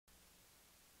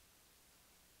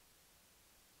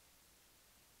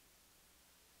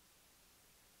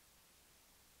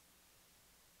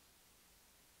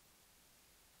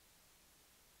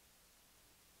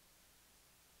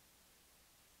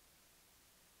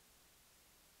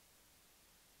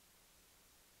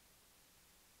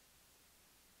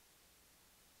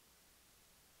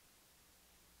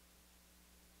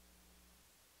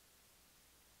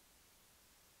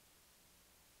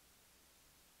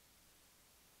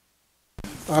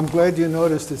I'm glad you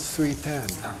noticed it's 3:10.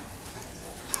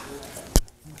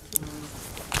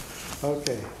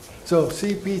 Okay, so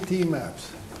CPT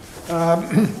maps.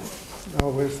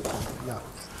 Yeah.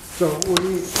 So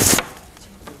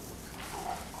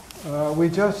we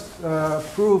just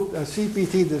proved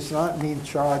CPT does not mean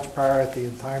charge parity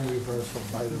and time reversal,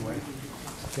 by the way,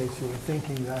 in case you were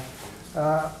thinking that.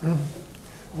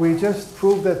 We just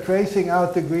proved that tracing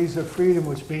out degrees of freedom,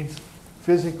 which means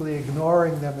physically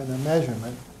ignoring them in a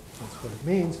measurement, that's what it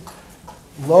means,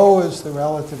 lowers the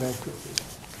relative entropy.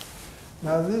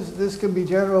 Now this can be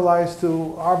generalized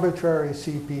to arbitrary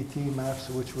CPT maps,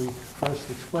 which we first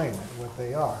explained what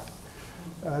they are.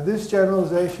 This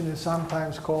generalization is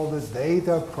sometimes called a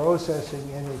data processing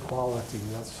inequality.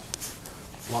 That's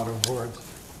a lot of words.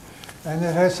 And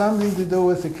it has something to do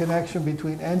with the connection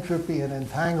between entropy and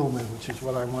entanglement, which is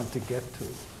what I want to get to.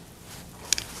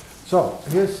 So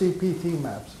here's CPT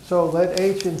maps. So let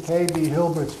H and K be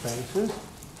Hilbert spaces.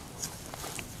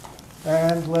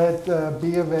 And let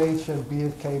B of H and B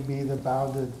of K be the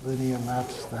bounded linear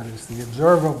maps, that is the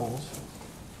observables,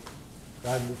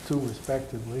 and the two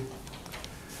respectively.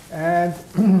 And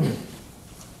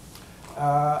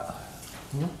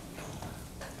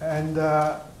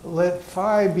let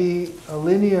phi be a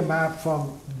linear map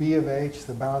from B of H,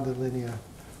 the bounded linear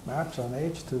maps on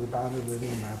H, to the bounded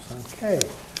linear maps on K.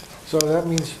 So that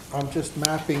means I'm just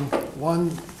mapping one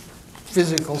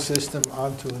physical system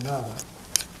onto another.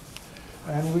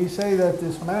 And we say that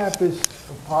this map is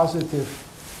a positive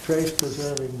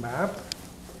trace-preserving map,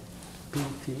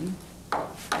 PT,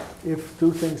 if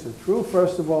two things are true.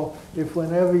 First of all, if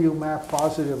whenever you map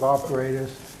positive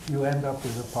operators, you end up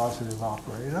with a positive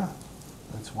operator.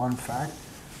 That's one fact.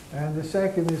 And the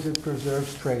second is it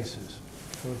preserves traces.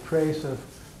 So a trace of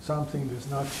something does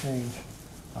not change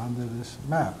under this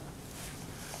map.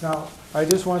 Now, I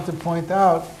just want to point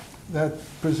out that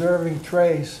preserving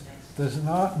trace does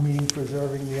not mean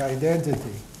preserving the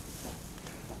identity.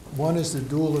 One is the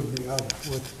dual of the other,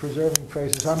 with preserving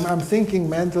traces. I'm thinking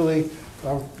mentally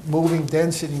of moving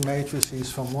density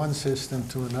matrices from one system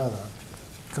to another,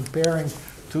 comparing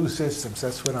two systems.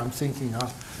 That's what I'm thinking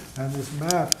of. And this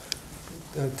map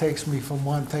takes me from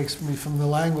the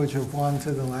language of one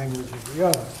to the language of the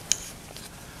other.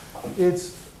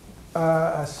 It's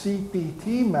a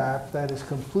CPT map that is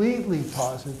completely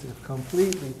positive,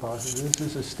 completely positive. This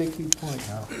is a sticky point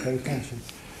now, pay attention.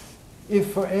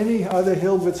 If for any other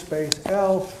Hilbert space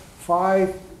L,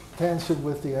 phi tensored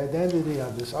with the identity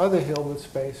of this other Hilbert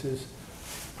space is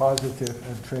positive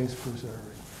and trace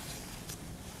preserving.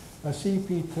 A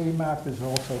CPT map is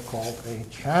also called a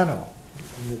channel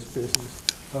in this business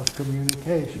of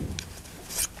communication.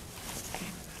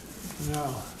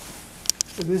 Now,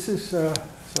 this is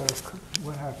so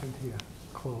what happened here?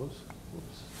 Close.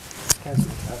 Whoops. Can't do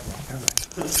that one, can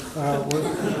I?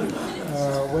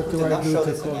 What do I do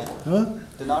to close? Huh?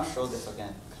 Do not show this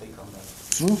again. Click on that.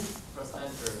 Press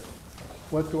enter.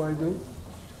 What do I do?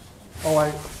 Oh,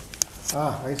 I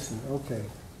see. Okay.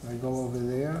 I go over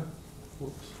there.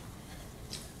 Whoops.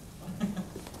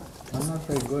 I'm not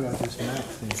very good at this map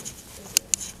thing.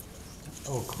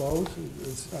 Oh, close? I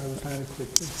was trying to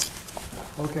click this.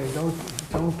 Okay,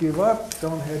 don't give up.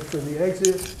 Don't head for the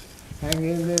exit. Hang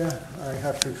in there. I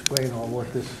have to explain all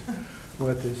what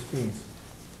this means.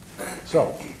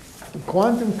 So,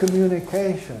 quantum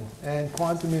communication and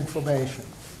quantum information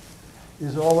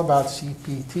is all about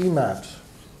CPT maps,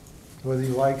 whether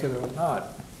you like it or not.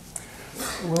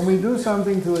 When we do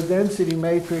something to a density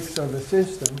matrix of a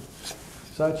system,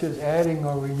 such as adding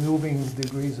or removing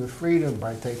degrees of freedom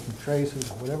by taking traces,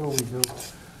 whatever we do,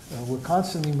 we're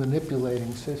constantly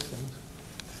manipulating systems.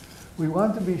 We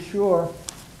want to be sure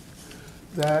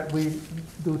that we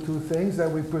do two things,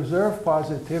 that we preserve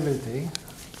positivity.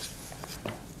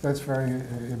 That's very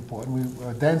important.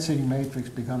 A density matrix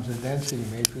becomes a density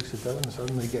matrix. It doesn't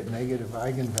suddenly get negative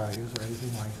eigenvalues or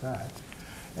anything like that.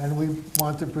 And we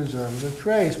want to preserve the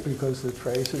trace, because the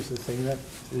trace is the thing that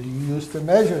you use to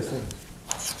measure things.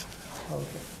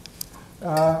 Okay.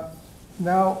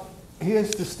 Now,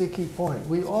 here's the sticky point.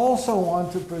 We also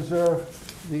want to preserve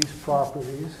these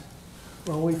properties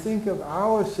when we think of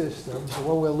our system, the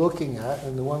one we're looking at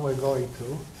and the one we're going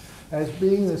to, as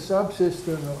being the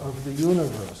subsystem of the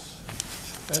universe.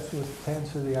 That's what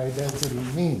tensor the identity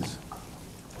means.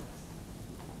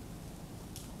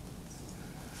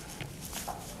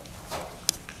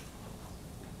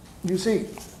 You see,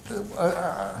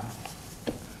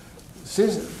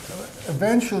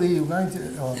 eventually you're going to,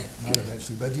 oh, not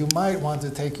eventually, but you might want to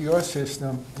take your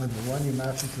system and the one you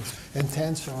map into and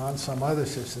tensor on some other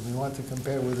system. You want to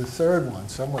compare with a third one,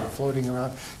 somewhere floating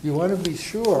around. You want to be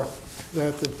sure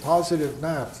that the positive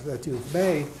map that you've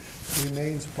made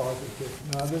remains positive.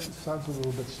 Now this sounds a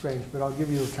little bit strange, but I'll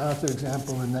give you a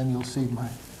counterexample and then you'll see my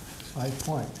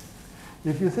point.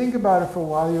 If you think about it for a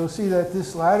while, you'll see that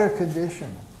this latter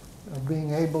condition of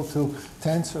being able to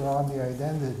tensor on the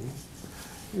identity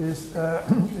is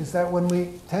that when we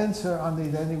tensor on the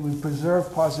identity, we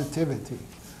preserve positivity.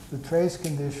 The trace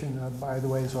condition, by the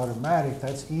way, is automatic.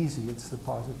 That's easy. It's the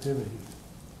positivity.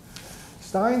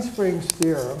 Steinspring's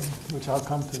theorem, which I'll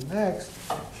come to next,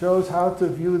 shows how to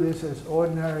view this as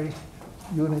ordinary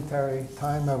unitary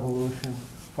time evolution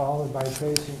followed by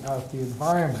tracing out the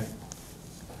environment.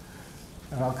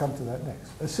 And I'll come to that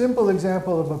next. A simple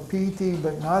example of a PT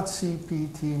but not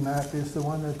CPT map is the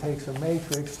one that takes a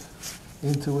matrix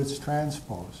into its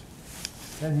transpose.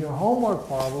 And your homework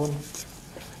problem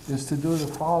is to do the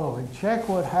following. Check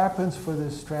what happens for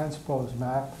this transpose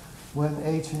map when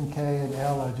H and K and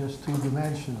L are just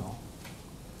two-dimensional.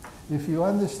 If you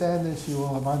understand this, you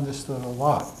will have understood a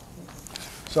lot.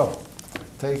 So,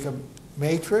 take a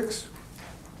matrix,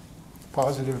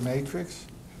 positive matrix.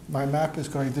 My map is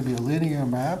going to be a linear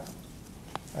map.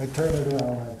 I turn it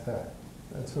around like that.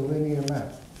 That's a linear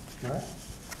map, right?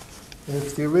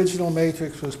 If the original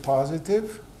matrix was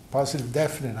positive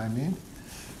definite, I mean,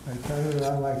 I turn it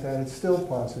around like that, it's still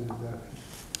positive definite.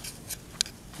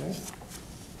 Okay?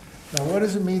 Now, what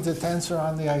does it mean to tensor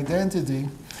on the identity?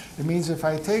 It means if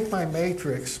I take my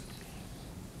matrix,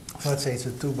 let's say it's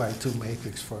a 2 by 2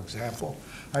 matrix, for example.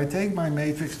 I take my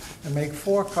matrix and make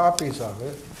 4 copies of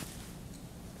it,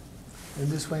 and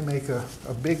this way make a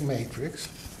big matrix.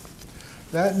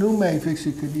 That new matrix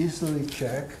you could easily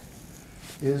check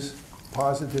is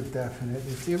positive definite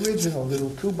if the original little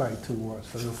 2 by 2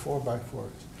 was, or the 4 by 4s.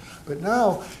 But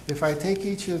now, if I take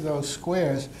each of those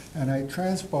squares and I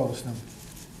transpose them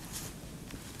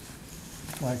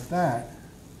like that,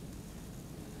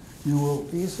 you will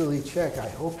easily check, I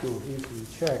hope you will easily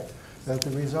check, that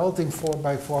the resulting 4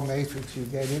 by 4 matrix you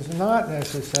get is not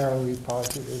necessarily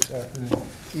positive definite,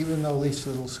 even though each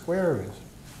little square is.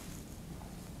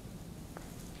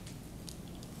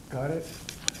 Got it?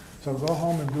 So go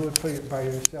home and do it by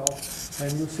yourself,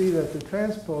 and you'll see that the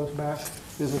transpose map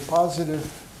is a positive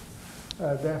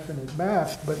definite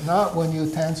map, but not when you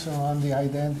tensor on the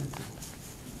identity.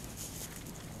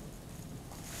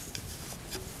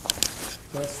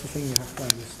 That's the thing you have to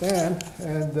understand,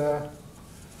 and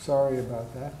sorry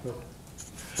about that. But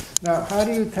now, how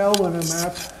do you tell when a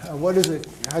map,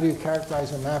 how do you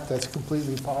characterize a map that's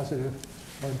completely positive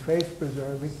when trace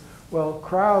preserving? Well,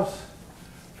 Krauss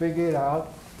figured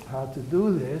out how to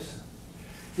do this,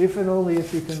 if and only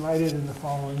if you can write it in the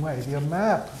following way. Your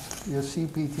map, your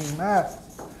CPT map,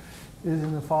 is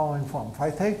in the following form. If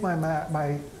I take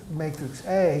my matrix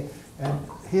A and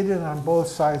hit it on both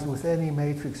sides with any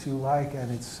matrix you like and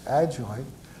its adjoint,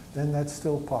 then that's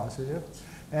still positive.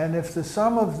 And if the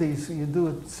sum of these, you do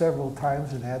it several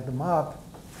times and add them up,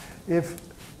 if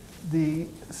the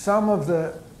sum of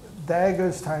the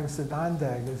daggers times the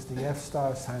non-daggers, the F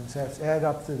stars times F's, add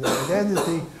up to the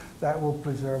identity, that will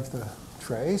preserve the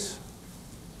trace.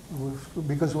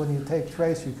 Because when you take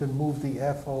trace, you can move the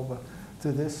F over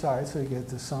to this side, so you get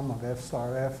the sum of F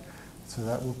star F. So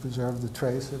that will preserve the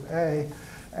trace of A.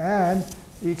 And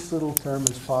each little term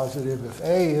is positive if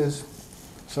A is.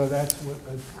 So that's what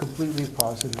a completely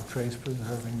positive trace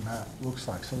preserving map looks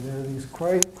like. So there are these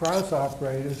Krauss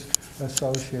operators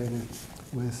associated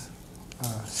with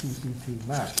CPT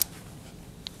map.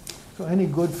 So any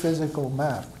good physical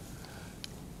map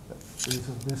is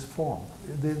of this form.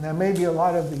 There may be a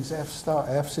lot of these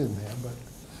F's in there, but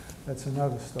that's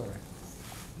another story.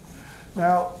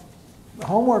 Now, the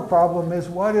homework problem is,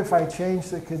 what if I change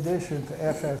the condition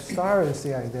to FF star as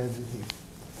the identity?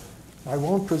 I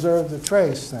won't preserve the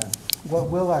trace then. What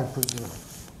will I preserve?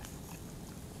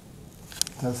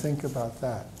 Now think about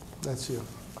that. That's your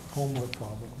homework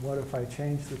problem. What if I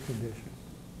change the condition?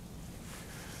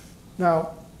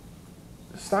 Now,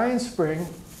 Steinspring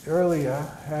earlier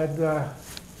had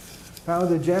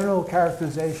found a general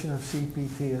characterization of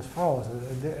CPT as follows,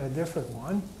 a different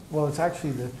one. Well, it's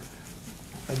actually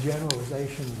a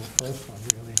generalization of the first one,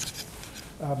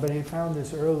 really. But he found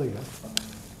this earlier,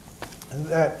 and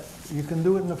that you can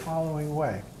do it in the following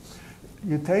way.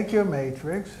 You take your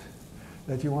matrix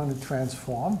that you want to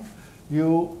transform,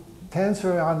 you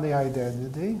tensor on the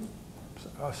identity,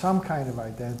 some kind of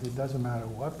identity, doesn't matter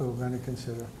what, but we're going to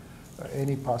consider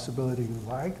any possibility you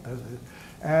like.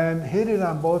 and hit it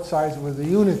on both sides with a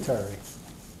unitary.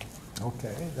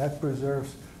 Okay, that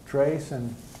preserves trace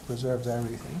and preserves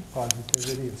everything,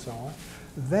 positivity and so on.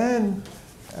 Then,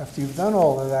 after you've done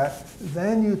all of that,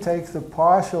 then you take the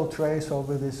partial trace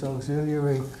over this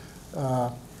auxiliary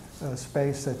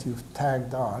space that you've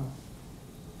tagged on,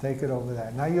 take it over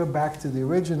that. Now you're back to the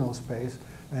original space,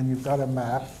 and you've got a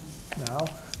map now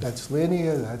that's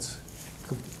linear, that's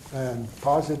and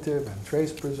positive and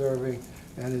trace preserving,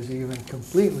 and is even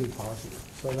completely positive.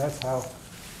 So that's how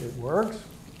it works.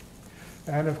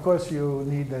 And of course you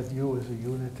need that U as a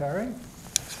unitary.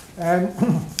 And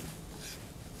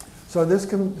so this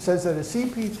says that a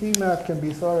CPT map can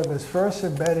be thought of as first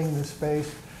embedding the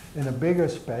space in a bigger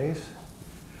space,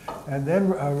 and then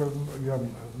your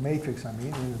matrix, I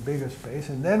mean, in a bigger space,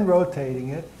 and then rotating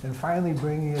it, and finally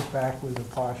bringing it back with a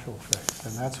partial trace.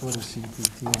 And that's what a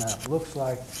CPT map looks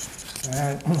like.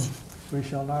 And we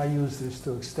shall now use this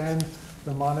to extend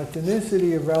the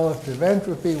monotonicity of relative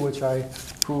entropy, which I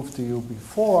proved to you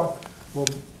before,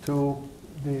 to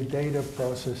the data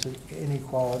processing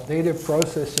inequality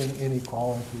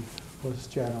for this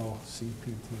general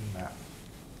CPT map.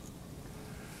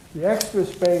 The extra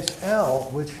space L,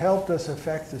 which helped us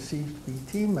affect the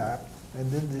CPT map and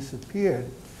then disappeared,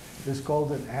 is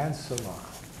called an ancillar.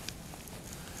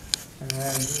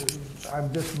 And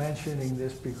I'm just mentioning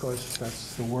this because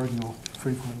that's the word you'll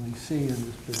frequently see in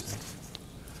this business.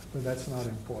 But that's not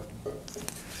important.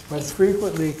 But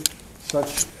frequently,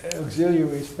 such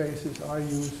auxiliary spaces are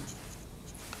used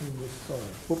in this, sorry,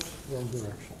 whoops, wrong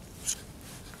direction.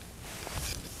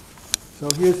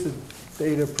 So here's the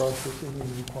data processing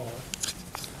inequality.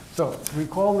 So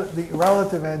recall that the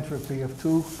relative entropy of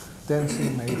two density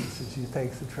matrices. You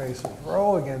take the trace of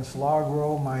rho against log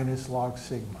rho minus log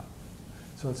sigma.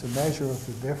 So it's a measure of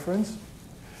the difference.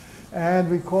 And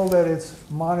recall that it's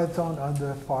monotone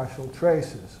under partial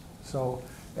traces. So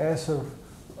S of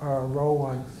rho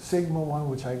 1, sigma 1,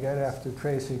 which I get after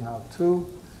tracing out 2,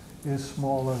 is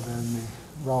smaller than the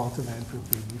relative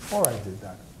entropy before I did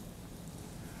that.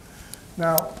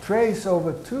 Now, trace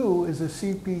over 2 is a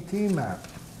CPT map,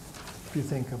 if you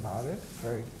think about it.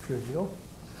 Very trivial.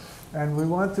 And we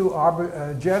want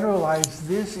to generalize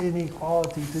this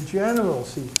inequality to general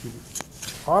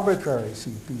arbitrary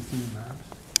CPT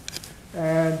maps.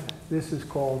 And this is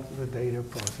called the data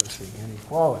processing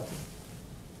inequality.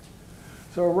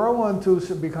 So rho 1,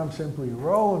 2 becomes simply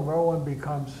rho, and rho 1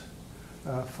 becomes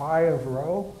phi of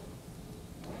rho.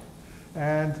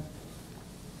 And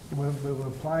we're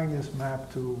applying this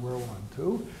map to rho 1,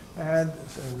 2,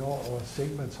 or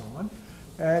sigma and so on.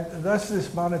 And thus this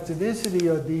monotonicity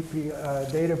or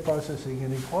data processing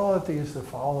inequality is the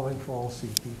following for all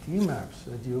CPT maps.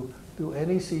 That you do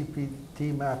any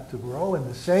CPT map to rho and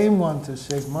the same one to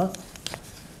sigma,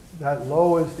 that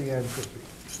lowers the entropy,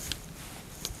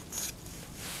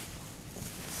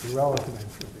 the relative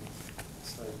entropy.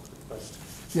 Sorry, quick question.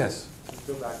 Yes? Can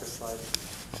you go back a slide?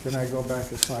 Can I go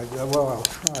back a slide? Well, I'll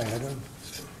try. I don't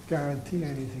guarantee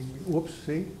anything. Whoops,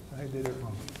 see? I did it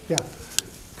wrong. Yeah.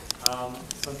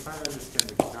 So I'm trying to understand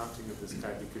the counting of this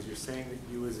guy, because you're saying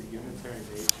that U is a unitary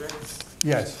matrix.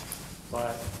 Yes.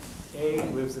 But A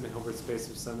lives in a Hilbert space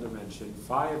of some dimension.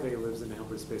 Phi of A lives in a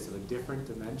Hilbert space of a different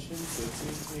dimension. So it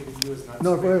seems to me that U is not.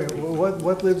 No, wait.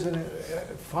 What lives in it?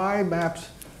 Phi maps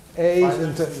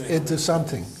A's into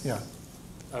something. Yeah.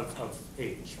 Of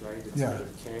H, right? It's Yeah. out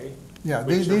of K. Yeah.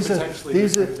 Which These are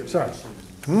sorry.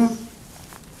 dimensions.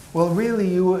 Well,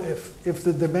 really, if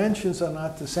the dimensions are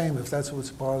not the same, if that's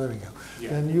what's bothering you,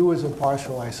 Yeah. then U is a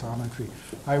partial isometry.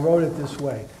 I wrote it this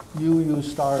way: U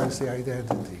star is the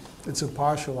identity. It's a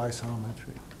partial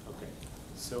isometry. Okay.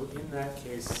 So in that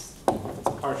case, it's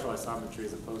a partial isometry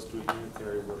as opposed to a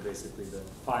unitary where basically the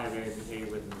phi of A and the A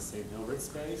live in the same Hilbert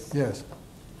space. Yes.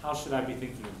 How should I be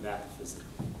thinking of that physically?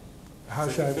 How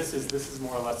So should I? This is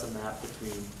more or less a map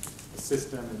between a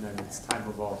system and then its time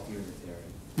evolved unitary,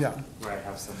 Yeah. where I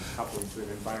have some coupling to an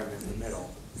environment in the middle.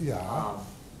 Yeah.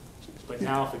 But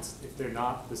now if they're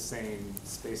not the same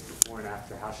space before and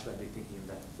after, how should I be thinking of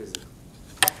that physically?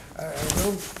 I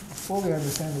don't fully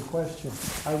understand the question.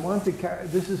 I want to.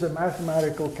 This is a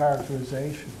mathematical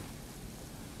characterization.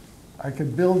 I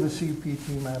could build a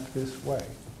CPT map this way,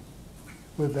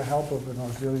 with the help of an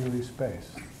auxiliary space.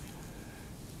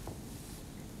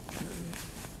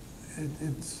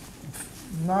 It's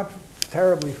not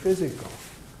terribly physical,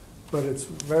 but it's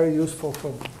very useful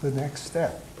for the next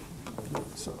step.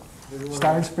 So,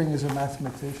 Steinspring is a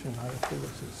mathematician, not a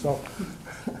physicist. So,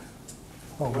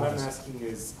 What I'm asking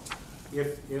is,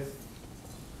 if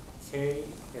K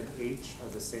and H are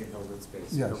the same Hilbert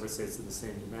space, Yes. Hilbert space of the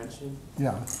same dimension,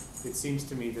 yeah, it seems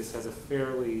to me this has a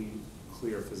fairly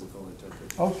clear physical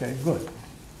interpretation. Okay, good.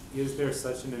 Is there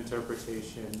such an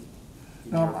interpretation,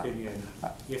 in No, your opinion,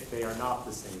 if they are not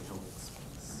the same Hilbert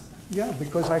space? Yeah,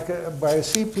 because I can, by a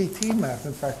CPT map,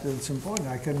 in fact, it's important,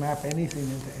 I can map anything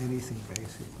into anything,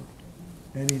 basically.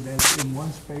 Any in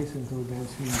one space into a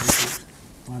density matrix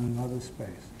on another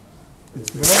space. It's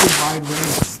very wide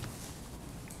ranging.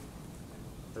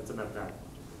 That's a mathematical.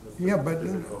 Yeah, but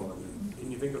physical.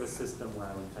 Can you think of a system where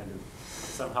I would kind of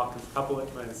somehow couple it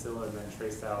to Mancilla and then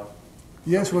trace out?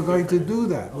 yes, we're going to do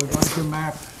that. We're going to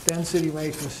map density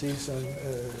matrices and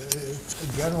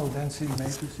general density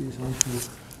matrices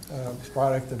onto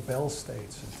product of Bell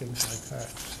states and things like that.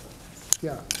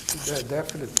 Yeah,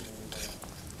 definitely.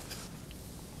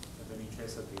 Then you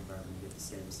trace out the environment, you get the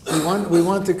same. We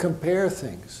want to compare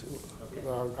things. Okay.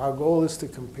 Our goal is to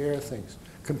compare things,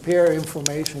 compare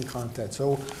information content.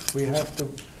 So we have to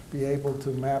be able to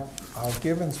map our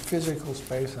given physical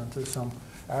space onto some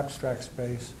abstract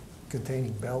space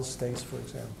containing Bell states, for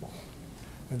example,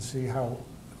 and see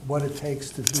what it takes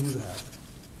to do that.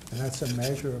 And that's a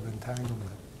measure of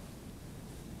entanglement.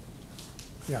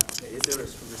 Yeah. Is there a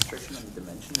restriction on the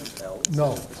dimension of L?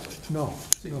 No.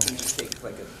 So you can just take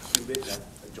like a qubit and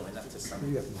join that to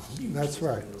some. Yeah, huge that's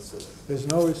right. system. There's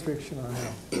no restriction on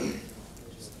L.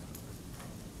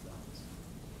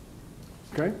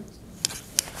 Okay?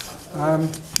 I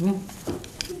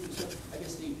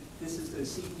guess this is the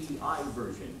CPI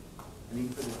version. I mean,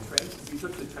 for the trace, if you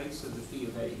took the trace of the phi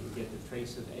of A, you would get the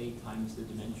trace of A times the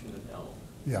dimension of L.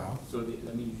 Yeah. So, I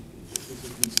mean, this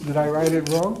is. Did I write it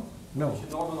wrong? No. You should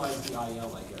normalize the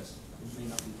IL, I guess. It may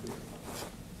not be clear.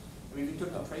 I mean, if you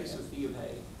took a trace of phi of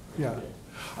A. Yeah.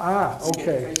 Ah, You get the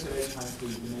okay. trace of A times the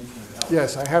dimension of L.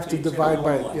 Yes, I have So to you should divide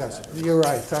by, normalize yes, that. you're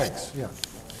right, thanks, yeah.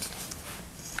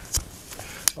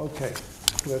 Okay,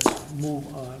 let's move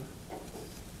on.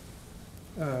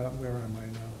 Where am I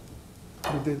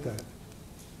now? We did that.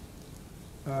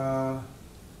 All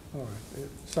right,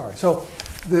 sorry. So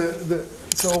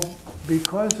so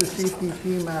because the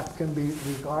CPT map can be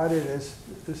regarded as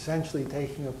essentially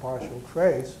taking a partial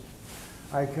trace,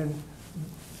 I can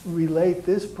relate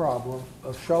this problem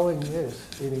of showing this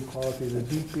inequality, the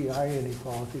DPI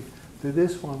inequality, to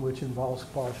this one which involves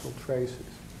partial traces.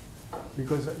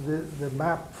 Because the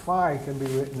map phi can be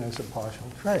written as a partial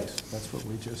trace. That's what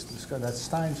we just discussed. That's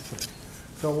Stein's proof.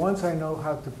 So once I know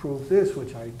how to prove this,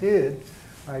 which I did,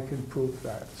 I can prove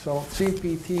that. So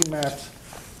CPT maps,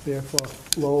 therefore,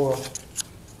 lower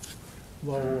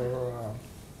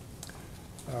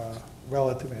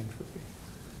relative entropy.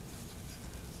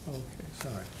 Okay,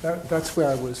 sorry. That's where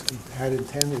I had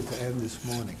intended to end this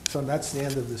morning. So that's the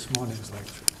end of this morning's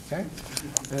lecture, okay?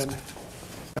 And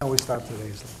now we start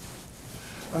today's lecture.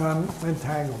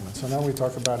 Entanglement. So now we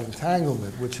talk about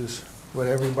entanglement, which is what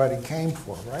everybody came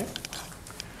for, right?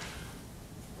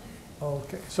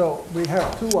 Okay, so we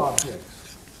have two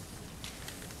objects,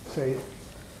 say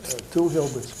two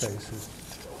Hilbert spaces.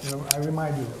 You know, I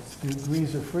remind you,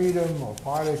 degrees of freedom or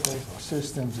particles or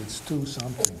systems, it's two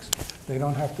somethings. They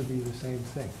don't have to be the same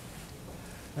thing.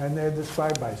 And they're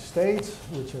described by states,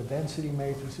 which are density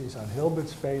matrices on Hilbert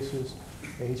spaces,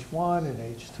 H1 and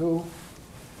H2.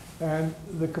 And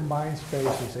the combined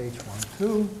space is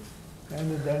H12,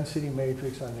 and the density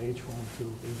matrix on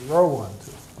H12 is rho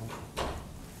 12.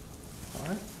 All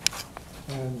right?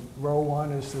 And rho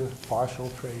 1 is the partial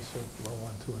trace of rho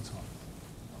 12 and so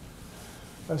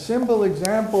on. A simple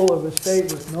example of a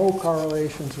state with no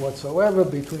correlations whatsoever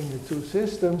between the two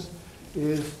systems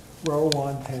is rho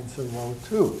 1 tensor rho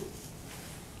 2.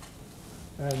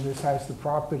 And this has the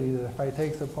property that if I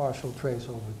take the partial trace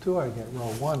over 2, I get rho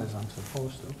 1 as I'm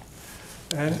supposed to.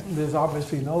 And there's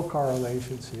obviously no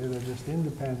correlations here. They're just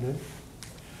independent.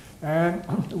 And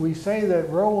we say that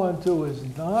rho 12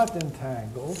 is not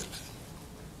entangled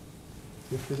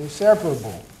if it is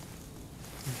separable.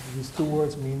 These two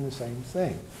words mean the same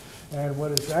thing. And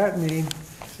what does that mean?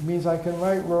 It means I can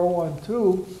write rho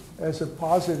 12 as a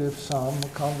positive sum, a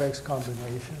convex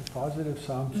combination, a positive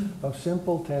sum of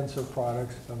simple tensor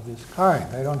products of this kind.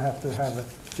 I don't have to have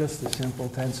just a simple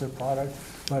tensor product,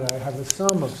 but I have a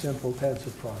sum of simple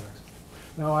tensor products.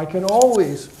 Now I can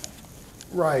always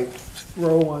write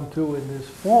rho 12 in this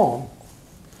form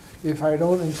if I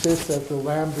don't insist that the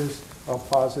lambdas are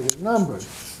positive numbers.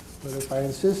 But if I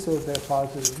insist that they're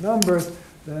positive numbers,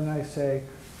 then I say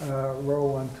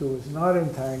rho 12 is not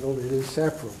entangled, it is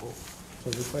separable. So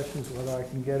the question is whether I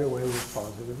can get away with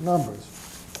positive numbers.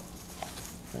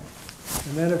 Okay.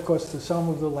 And then, of course, the sum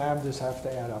of the lambdas have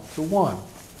to add up to 1.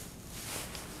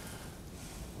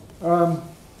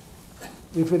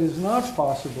 If it is not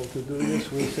possible to do this,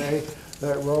 we say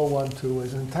that rho 12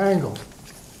 is entangled.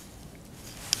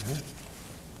 Okay.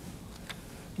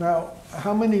 Now,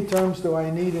 how many terms do I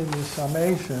need in this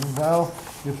summation? Well,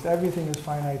 if everything is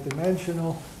finite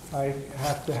dimensional, I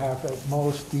have to have at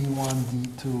most d1,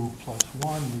 d2 plus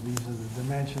 1. These are the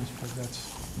dimensions, but that's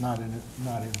not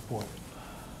important.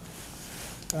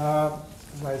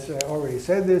 As I already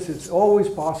said this, it's always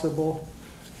possible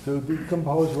to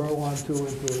decompose rho 1, 2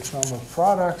 into a sum of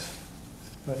products,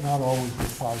 but not always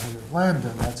with positive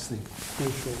lambda. That's the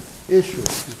crucial issue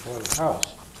before the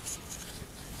house.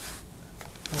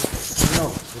 Okay,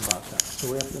 notes about that.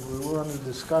 So we're going to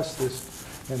discuss this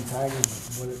entanglement,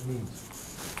 what it means.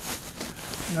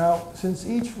 Now, since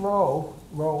each row,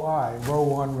 row I, row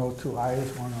 1, row 2, I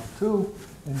is 1 or 2,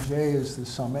 and J is the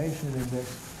summation index,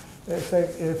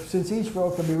 since each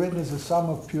row can be written as a sum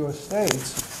of pure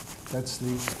states, that's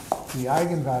the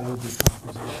eigenvalue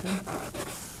decomposition,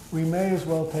 we may as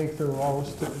well take the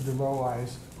rows, the row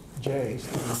I's, J's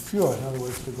to be pure. In other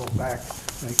words, to go back,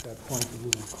 make that point a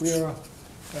little clearer.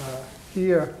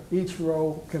 Here, each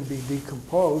row can be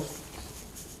decomposed,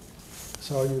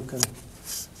 so you can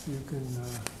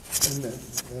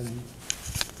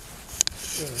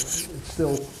it's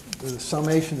still, the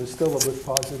summation is still with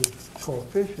positive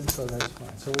coefficients, so that's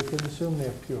fine. So we can assume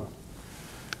they're pure.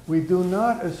 We do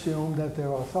not assume that they're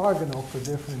orthogonal for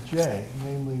different J.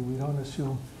 Namely, we don't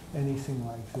assume anything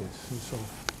like this. And so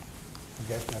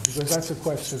forget that, because that's a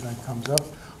question that comes up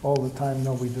all the time.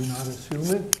 No, we do not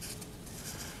assume it.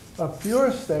 A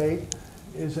pure state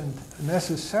isn't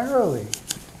necessarily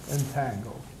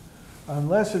entangled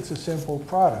unless it's a simple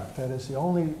product. That is,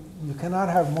 you cannot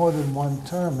have more than one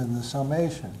term in the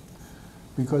summation,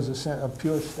 because a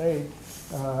pure state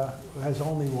has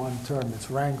only one term.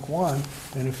 It's rank 1,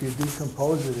 and if you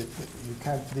decompose it, you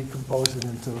can't decompose it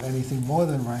into anything more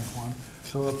than rank 1.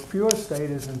 So a pure state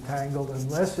is entangled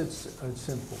unless it's a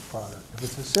simple product. If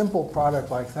it's a simple product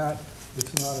like that,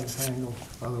 it's not entangled,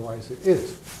 otherwise it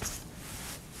is.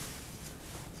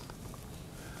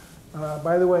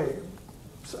 By the way,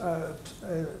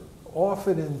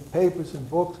 often in papers and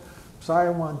books,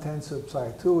 psi1 tensor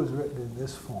psi2 is written in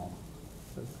this form.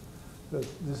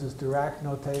 This is Dirac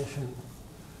notation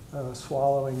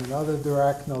swallowing another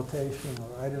Dirac notation,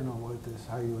 or I don't know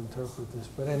how you interpret this,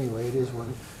 but anyway, it is what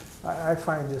I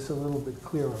find this a little bit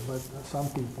clearer, but some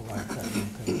people like that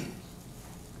notation.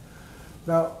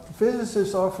 Now,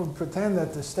 physicists often pretend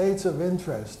that the states of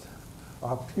interest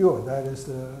are pure. That is,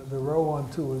 the rho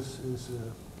 1, 2 is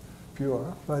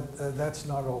pure, but that's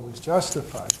not always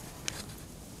justified.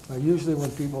 Usually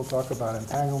when people talk about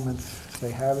entanglement,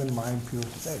 they have in mind pure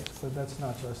states, but that's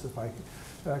not justified.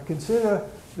 Consider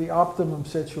the optimum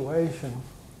situation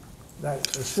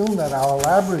that assume that our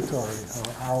laboratory,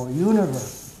 or our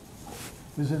universe,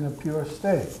 is in a pure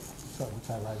state, so which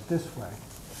I write this way.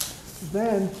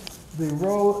 Then the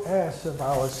rho S of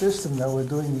our system that we're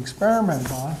doing the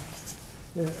experiment on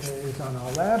is on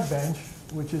our lab bench,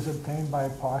 which is obtained by a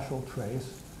partial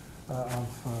trace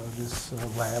of this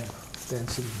lab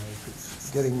density matrix,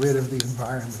 getting rid of the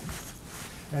environment.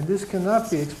 And this cannot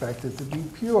be expected to be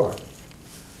pure.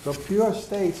 So pure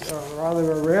states are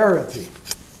rather a rarity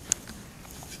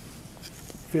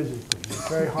physically. It's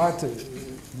very hard to,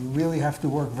 you really have to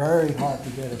work very hard to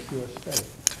get a pure state.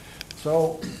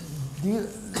 So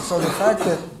the fact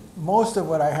that most of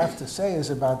what I have to say is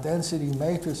about density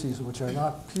matrices which are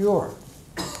not pure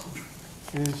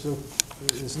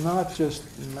is not just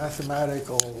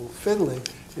mathematical fiddling.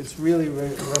 It really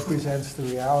represents the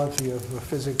reality of a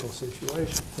physical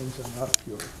situation. Things are not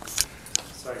pure.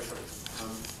 Sorry,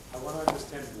 I want to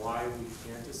understand why we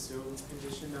can't assume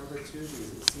condition number 2,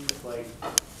 because it seems like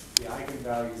the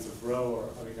eigenvalues of rho,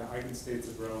 the eigenstates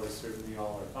of rho are certainly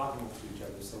all orthogonal to each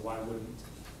other, so why wouldn't...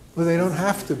 Well, they don't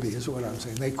have to be, is what I'm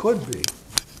saying. They could be.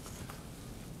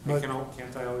 But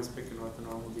Can't I always pick an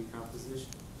orthonormal decomposition?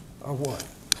 Of what?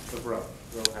 Of rho.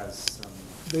 Rho has some...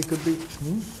 They could be...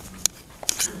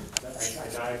 I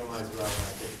diagonalize rho and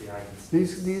I pick the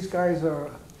eigenstates. These guys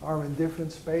are in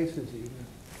different spaces even.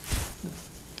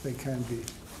 They can be.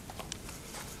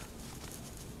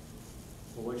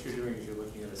 Well, what you're doing is you're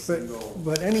looking at a single...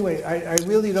 But anyway, I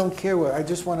really don't care what... I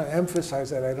just want to emphasize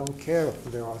that I don't care if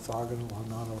they're orthogonal or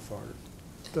not orthogonal.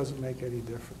 It doesn't make any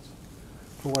difference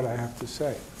for what I have to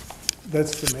say.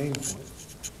 That's the main point.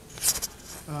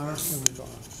 Let me go on.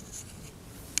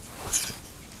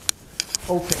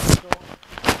 Okay,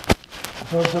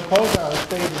 so suppose our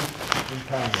state is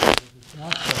entangled. It's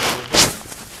not so.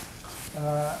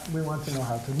 We want to know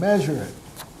how to measure it.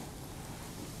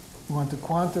 We want to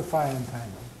quantify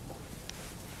entanglement.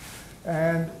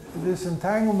 And this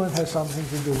entanglement has something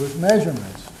to do with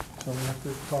measurements. So we have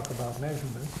to talk about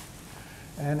measurements.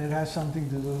 and it has something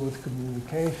to do with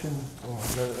communication or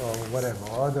whatever,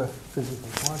 or other physical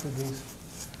quantities.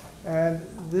 And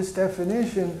this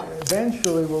definition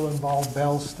eventually will involve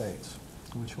Bell states,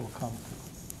 which we'll come to.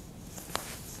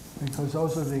 Because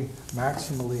those are the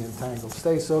maximally entangled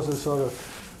states. Those are sort of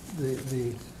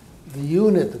the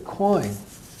unit, the coin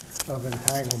of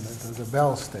entanglement, of the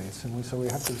Bell states. And so we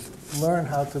have to learn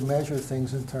how to measure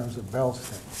things in terms of Bell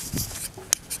states.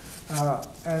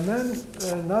 And then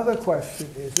another question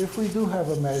is, if we do have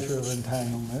a measure of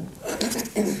entanglement,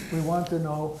 we want to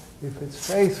know if it's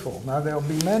faithful. Now, there will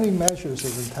be many measures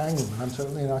of entanglement. I'm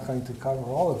certainly not going to cover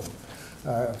all of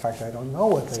them. In fact, I don't know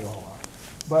what they all are.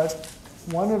 But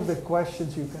one of the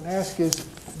questions you can ask is,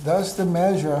 does the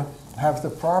measure have the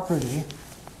property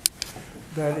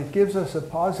that it gives us a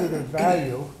positive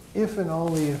value if and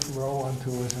only if rho 1, 2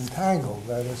 is entangled?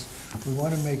 That is, we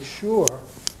want to make sure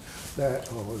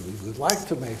that, or we would like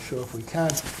to make sure if we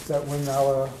can, that when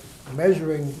our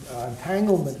measuring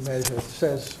entanglement measure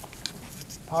says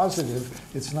positive,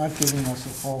 it's not giving us a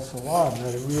false alarm,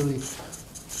 that it really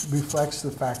reflects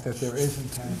the fact that there is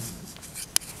entanglement.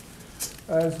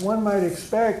 As one might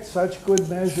expect, such good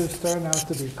measures turn out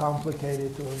to be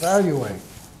complicated to evaluate. In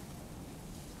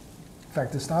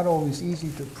fact, it's not always easy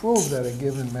to prove that a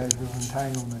given measure of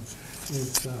entanglement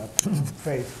is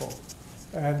faithful.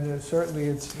 And certainly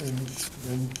it's,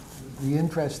 in the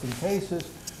interesting cases,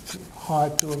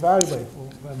 hard to evaluate.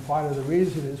 And part of the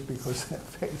reason is because they're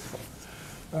faithful.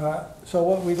 So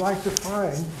what we'd like to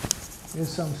find is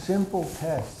some simple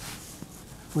tests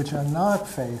which are not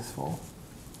faithful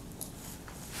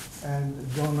and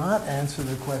do not answer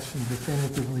the question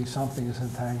definitively something is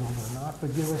entangled or not,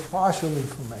 but give us partial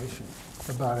information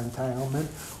about entanglement,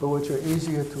 but which are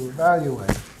easier to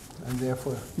evaluate and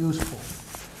therefore useful.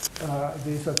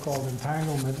 These are called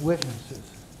entanglement witnesses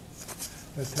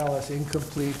that tell us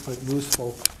incomplete but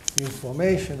useful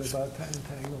information about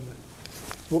entanglement.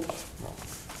 Oops.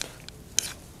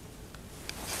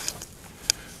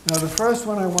 Now, the first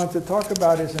one I want to talk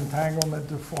about is entanglement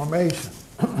deformation.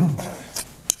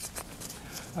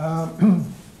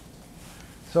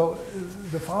 So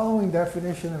the following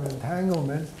definition of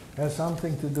entanglement has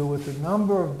something to do with the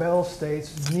number of Bell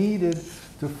states needed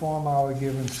to form our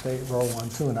given state rho 1,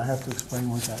 2, and I have to explain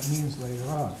what that means later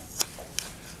on.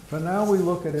 But now we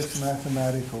look at its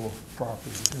mathematical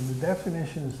properties, and the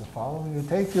definition is the following. You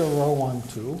take your rho 1,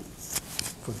 2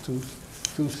 for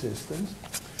two systems,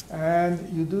 and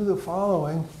you do the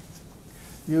following.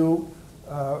 You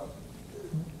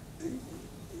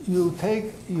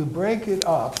break it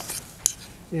up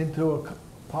into a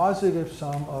positive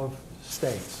sum of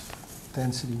states,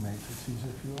 density matrices,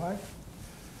 if you like,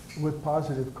 with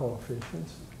positive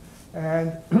coefficients.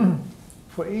 And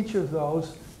for each of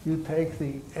those, you take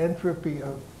the entropy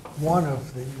of one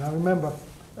of the, now remember,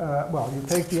 you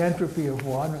take the entropy of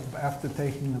one after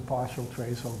taking the partial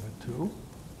trace over 2.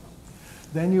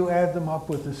 Then you add them up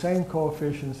with the same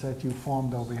coefficients that you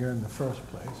formed over here in the first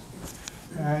place.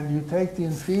 And you take the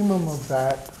infimum of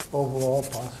that over all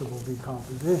possible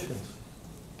decompositions.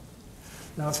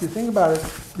 Now, if you think about it,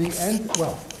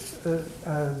 the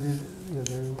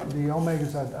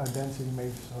omegas are density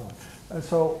matrices.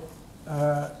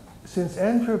 Since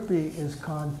entropy is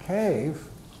concave,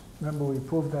 remember we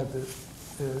proved that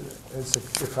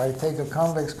if I take a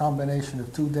convex combination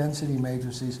of two density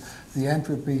matrices, the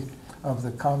entropy of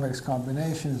the convex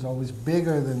combination is always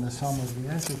bigger than the sum of the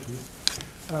entropy.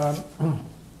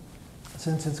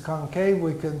 Since it's concave,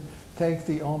 we can take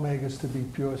the omegas to be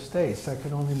pure states. That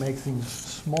can only make things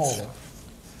smaller.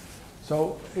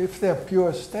 So if they're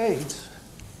pure states,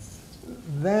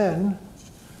 then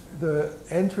the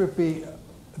entropy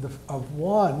of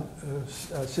one,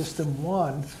 system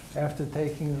 1, after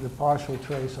taking the partial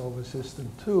trace over system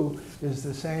 2, is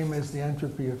the same as the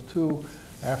entropy of 2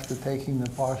 after taking the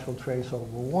partial trace over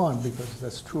 1, because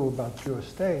that's true about pure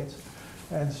states.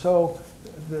 And so,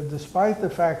 despite the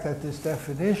fact that this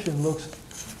definition looks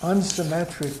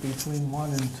unsymmetric between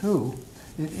 1 and 2,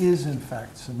 it is in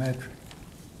fact symmetric.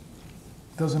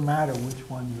 It doesn't matter which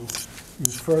one you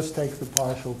first take the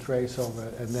partial trace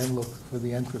over and then look for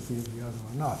the entropy of the other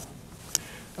or not.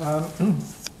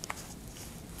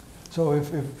 So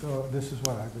this is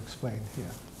what I've explained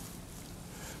here.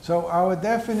 So our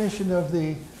definition of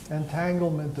the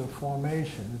entanglement of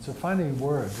formation, it's a funny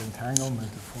word, entanglement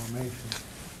of formation.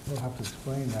 We'll have to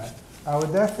explain that. Our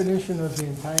definition of the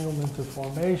entanglement of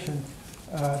formation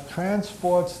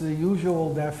transports the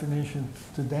usual definition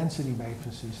to density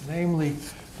matrices. Namely,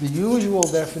 the usual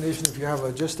definition, if you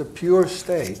have just a pure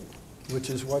state, which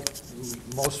is what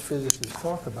most physicists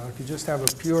talk about, if you just have a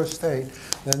pure state,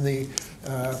 then the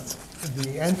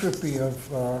entropy of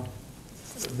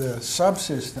the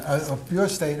subsystem, a pure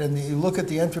state, and you look at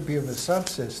the entropy of a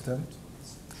subsystem,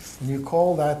 and you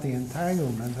call that the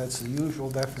entanglement, that's the usual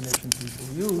definition people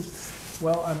use.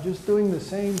 Well, I'm just doing the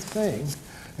same thing,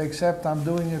 except I'm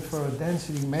doing it for a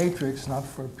density matrix, not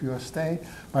for a pure state,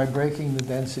 by breaking the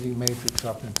density matrix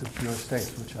up into pure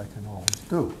states, which I can always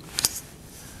do.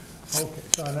 Okay,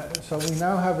 so we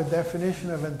now have a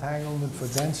definition of entanglement for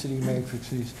density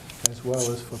matrices as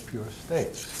well as for pure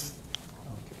states.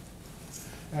 Okay.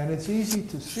 And it's easy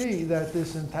to see that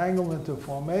this entanglement of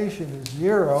formation is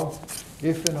 0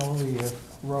 if and only if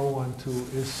rho 1, 2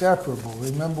 is separable.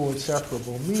 Remember what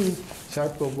separable means.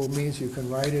 Separable means you can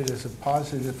write it as a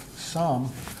positive sum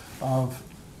of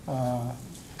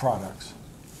products.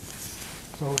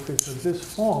 So if it's of this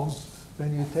form,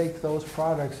 then you take those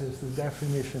products as the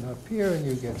definition up here and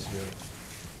you get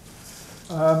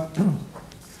 0.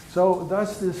 So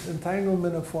thus this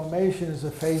entanglement of formation is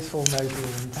a faithful measure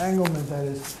of entanglement. That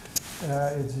is,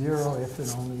 it's 0 if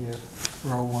and only if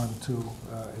rho 1, 2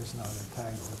 is not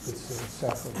entangled, if it's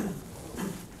separable.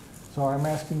 So I'm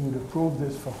asking you to prove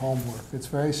this for homework. It's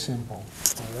very simple.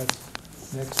 So that's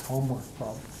next homework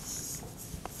problem.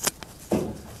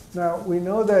 Now, we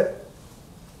know that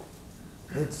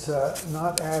it's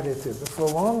not additive. But for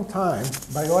a long time,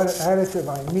 by what additive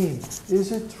I mean,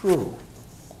 is it true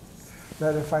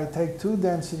that if I take two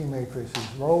density matrices,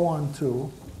 rho 1,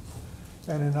 2,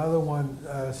 and another one,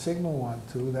 sigma 1,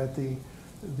 2, that the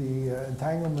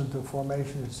entanglement of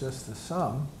formation is just the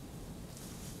sum,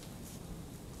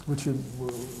 which is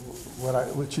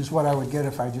what I would get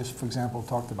if I just, for example,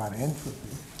 talked about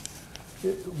entropy.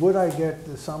 Would I get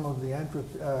the sum of the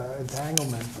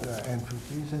entanglement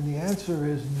entropies? And the answer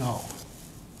is no.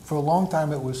 For a long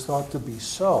time, it was thought to be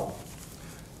so.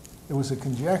 It was a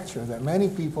conjecture that many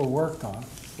people worked on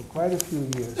for quite a few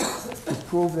years to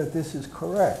prove that this is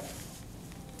correct.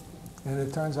 And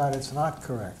it turns out it's not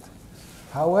correct.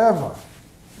 However,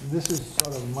 this is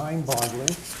sort of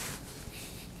mind-boggling.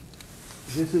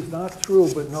 This is not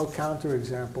true, but no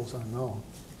counterexamples are known.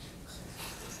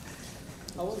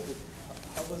 How was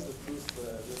the proof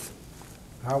written?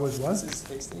 How was what? This is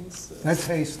Hastings? That's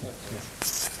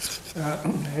Hastings. Yeah.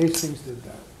 Hastings did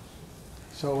that.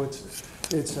 So it's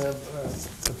a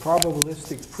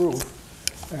probabilistic proof,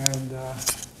 and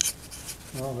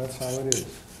well, that's how it is.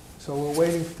 So we're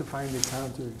waiting to find a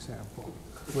counterexample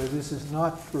where this is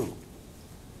not true.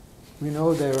 We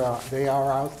know they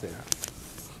are out there.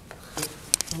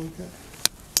 Okay.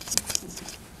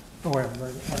 Oh, I'm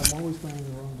always going in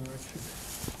the wrong direction.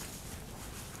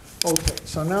 Okay,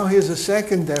 so now here's a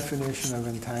second definition of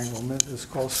entanglement. It's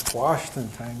called squashed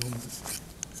entanglement.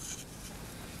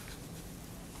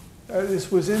 This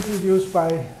was introduced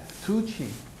by Tucci,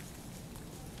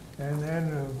 and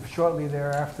then shortly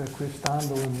thereafter,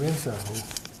 Cristando and Winter,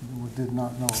 who did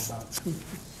not know about Tucci.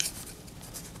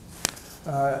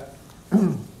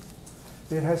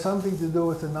 It has something to do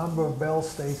with the number of Bell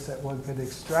states that one could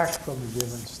extract from a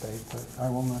given state, but I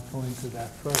will not go into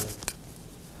that further.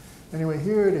 Anyway,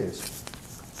 here it is.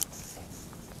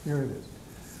 Here it is.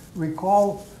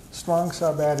 Recall strong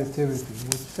subadditivity,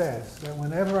 which says that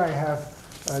whenever I have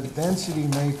a density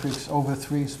matrix over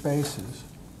 3 spaces,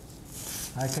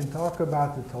 I can talk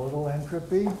about the total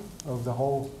entropy of the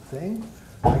whole thing.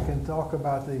 I can talk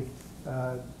about the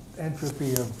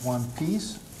entropy of one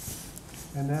piece.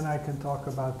 And then I can talk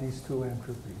about these two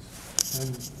entropies.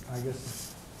 And I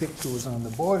guess the picture was on the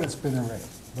board. It's been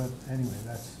erased. But anyway,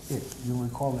 that's it. You'll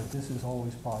recall that this is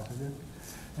always positive.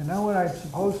 And now what I'm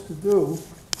supposed to do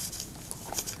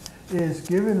is,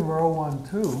 given rho 1,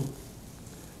 2,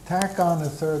 tack on a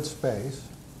third space,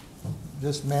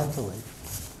 just mentally.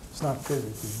 It's not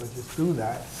physically, but just do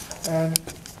that. And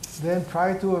then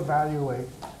try to evaluate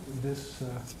this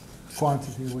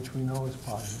quantity, which we know is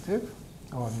positive,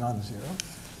 or non-zero,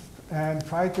 and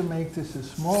try to make this as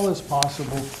small as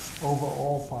possible over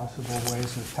all possible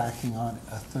ways of tacking on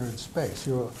a third space.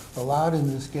 You're allowed in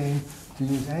this game to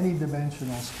use any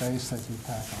dimensional space that you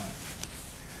tack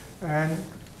on.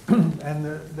 And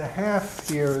the half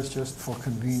here is just for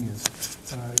convenience.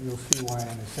 You'll see why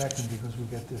in a second, because we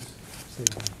get this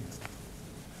statement here.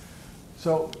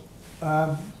 So,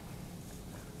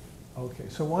 okay,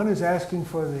 so one is asking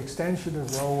for the extension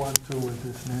of rho 1, 2 with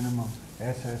this minimum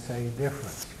SSA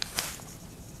difference.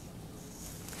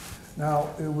 Now,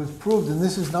 it was proved, and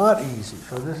this is not easy,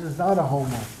 so this is not a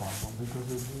homework problem,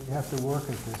 because you have to work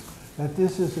at this, that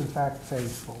this is in fact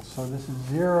faithful. So this is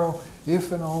 0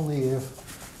 if and only if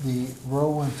the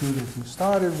rho 1, 2 that you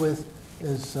started with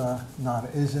not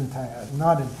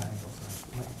entangled.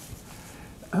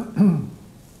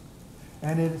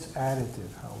 And it is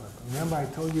additive, however. Remember I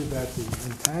told you that the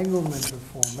entanglement of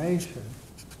formation,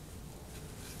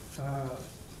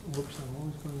 whoops, I'm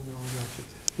always going to go direction.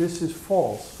 This is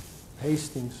false.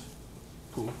 Hastings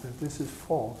proof that this is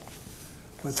false.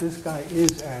 But this guy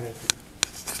is additive.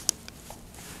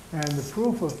 And the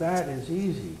proof of that is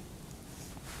easy.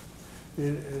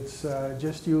 It's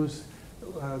just use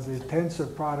the tensor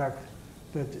product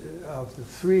that of the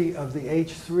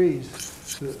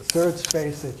H3s, the third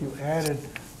space that you added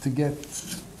to get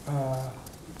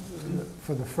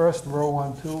for the first rho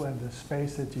 1, 2, and the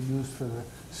space that you used for the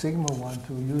sigma 1,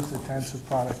 2, use the tensor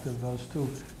product of those two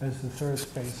as the third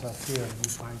space up here, and you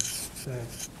find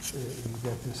that you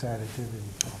get this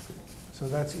additivity property. So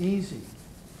that's easy.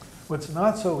 What's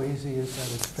not so easy is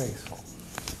that it's faithful.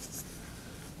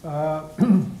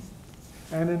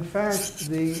 And in fact,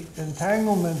 the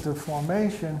entanglement of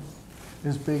formation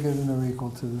is bigger than or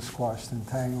equal to the squashed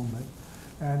entanglement.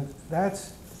 And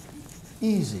that's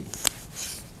easy.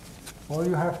 All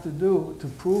you have to do to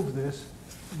prove this,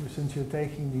 since you're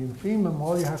taking the infimum,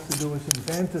 all you have to do is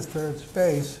invent a third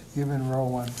space, given rho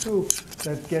 1, 2,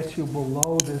 that gets you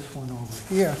below this one over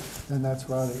here, and that's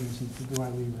rather easy to do. I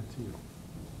leave it to you.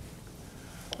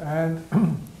 And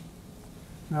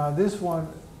now this one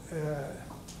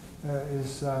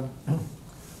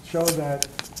show that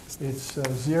it's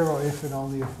 0 if and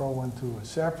only if rho 1, 2 is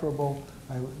separable.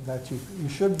 That you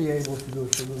should be able to do.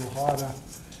 It's a little harder.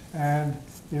 And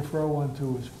if rho 1,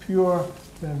 2 is pure,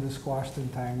 then the squashed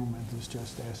entanglement is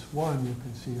just S1. You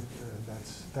can see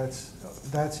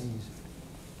that's easy.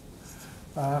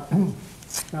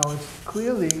 Now it's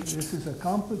clearly, this is a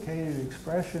complicated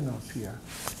expression up here.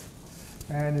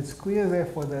 And it's clear,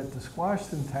 therefore, that the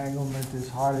squashed entanglement is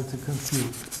harder to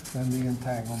compute than the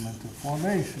entanglement of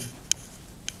formation.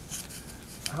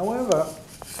 However,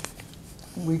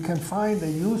 we can find a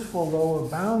useful lower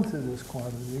bound to this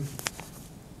quantity,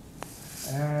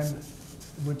 and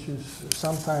which is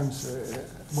sometimes,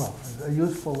 a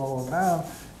useful lower bound,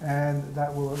 and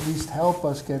that will at least help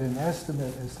us get an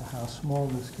estimate as to how small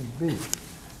this can be.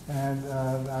 And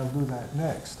I'll do that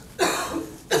next.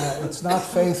 It's not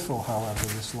faithful, however,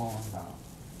 this lower bound,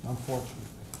 unfortunately.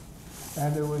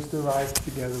 And it was derived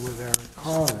together with Eric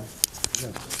Carlin.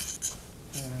 Yes.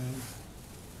 And,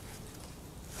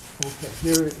 okay,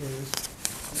 here it is.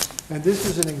 And this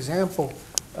is an example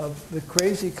of the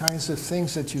crazy kinds of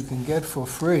things that you can get for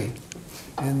free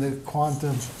in the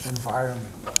quantum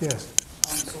environment. Yes?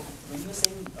 So when you're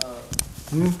saying,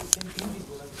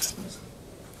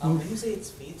 when you say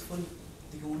it's faithful,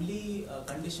 the only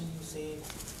condition you say,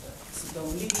 the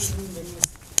only reason when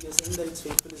you're saying that it's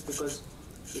faithful is because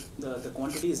the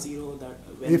quantity is 0. That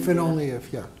when If and only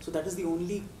if, yeah. So that is the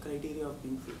only criteria of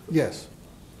being faithful. Yes.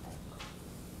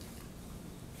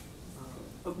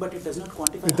 But it does not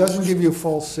quantify. It doesn't give you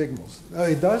false signals. No,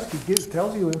 it does. It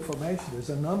tells you information. There's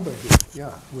a number here,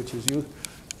 yeah, which is used.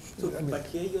 So, but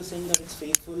here you're saying that it's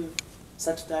faithful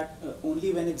such that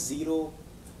only when it's 0,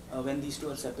 when these two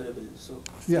are separable. So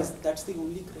yeah. That's the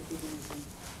only criteria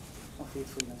of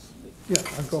faithfulness. Yeah,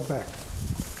 I'll go back.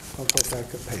 I'll go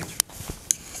back a page.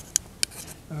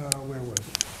 Where was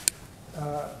it?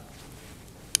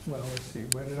 Well, let's see.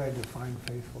 Where did I define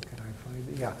faithful? Can I find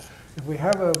it? Yeah. If we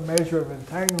have a measure of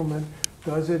entanglement,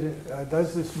 does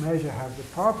this measure have the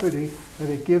property that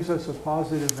it gives us a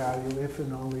positive value if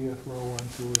and only if rho 1,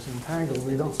 2 is entangled?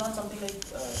 We don't. It's not something like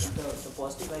the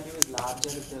positive value is larger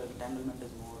if the entanglement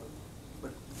is more.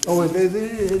 But oh, it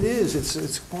is.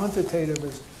 It's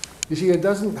quantitative. You see, it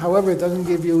doesn't. However, it doesn't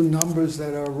give you numbers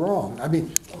that are wrong. I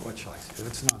mean, what shall I say?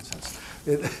 It's nonsense.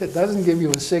 It doesn't give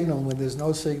you a signal when there's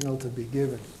no signal to be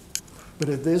given. But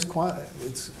it is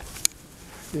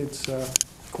it's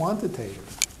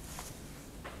quantitative.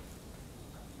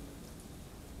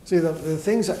 See, the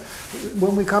things that,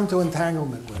 when we come to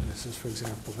entanglement witnesses, for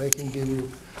example, they can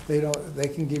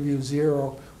give you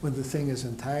 0 when the thing is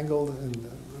entangled, and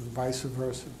vice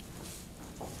versa.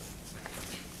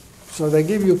 So they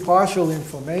give you partial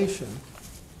information,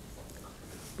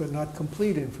 but not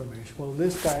complete information. Well,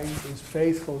 this guy is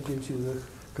faithful, gives you the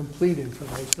complete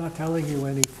information. It's not telling you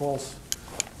any false.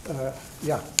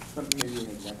 Yeah. Maybe an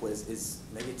example is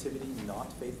negativity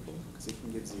not faithful because it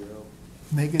can give 0.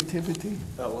 Negativity?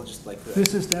 Well, just like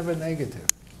this is never negative.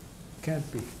 Can't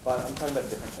be. But I'm talking about a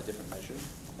different measure.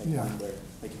 Like yeah. one where,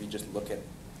 like, if you just look at,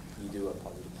 you do a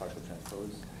positive partial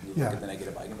transpose, you yeah. look at the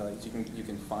negative eigenvalues, you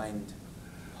can find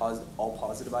all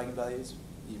positive eigenvalues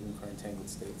even for entangled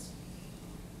states.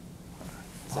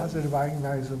 Positive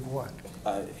eigenvalues of what?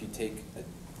 If you take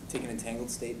an entangled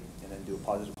state and then do a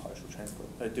positive partial transpose,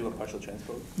 do a partial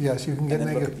transpose. Yes, you can And get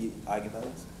then look at negative, the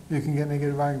eigenvalues. you can get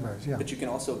negative eigenvalues, yeah. But you can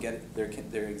also get, there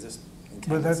exist But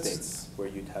entanglement that's- states where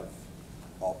you'd have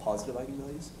all positive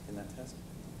eigenvalues in that test.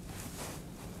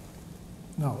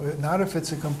 No, not if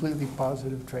it's a completely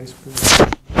positive trace position.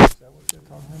 Is that what you're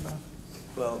talking about?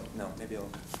 Well, no, maybe I'll,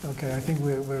 Okay, I think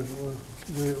we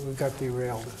got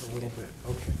derailed a little bit,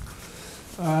 okay.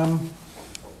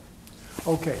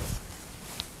 Okay.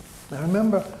 Now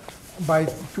remember, by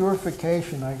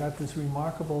purification, I got this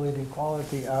remarkable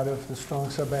inequality out of the strong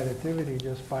subadditivity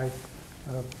just by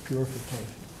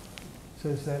purification. It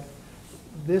says that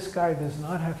this guy does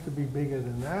not have to be bigger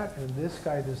than that, and this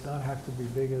guy does not have to be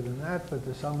bigger than that, but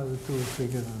the sum of the two is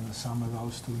bigger than the sum of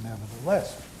those two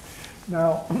nevertheless.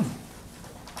 Now,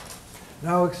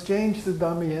 now exchange the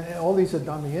dummy, all these are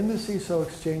dummy indices, so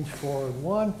exchange 4 and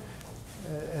 1,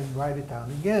 and write it down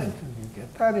again, and you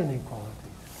get that inequality.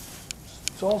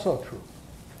 It's also true.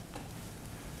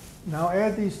 Now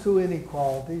add these two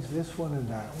inequalities, this one and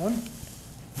that one.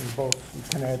 You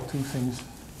can add two things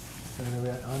that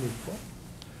are unequal.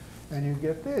 And you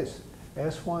get this,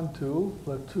 S12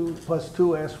 plus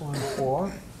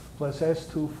 2S14 plus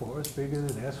S24 is bigger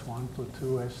than S1 plus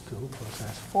 2S2 plus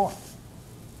S4.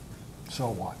 So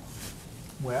what?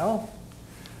 Well,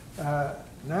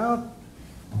 now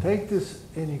take this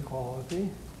inequality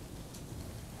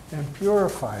and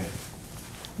purify it.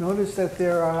 Notice that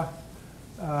there are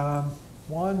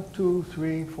 1, 2,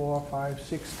 3, 4, 5,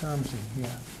 6 terms in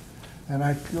here. And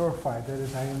I purify, that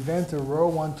is, I invent a row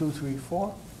 1, 2, 3,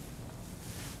 4,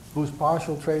 whose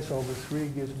partial trace over 3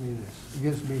 gives me this. It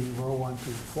gives me row 1,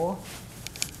 2, 4.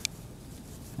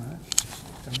 Right?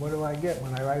 And what do I get?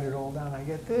 When I write it all down, I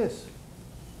get this.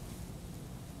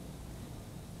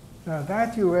 Now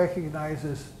that you recognize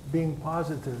as being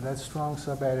positive, that's strong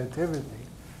subadditivity.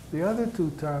 The other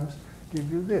two terms give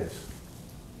you this.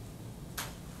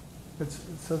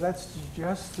 So that's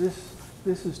just this.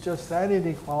 This is just that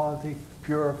inequality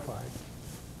purified.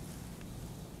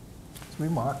 It's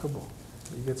remarkable.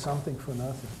 You get something for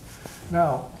nothing.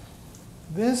 Now,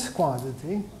 this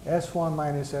quantity, S1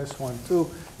 minus S12,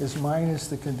 is minus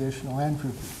the conditional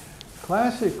entropy.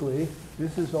 Classically,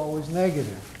 this is always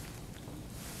negative.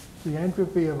 The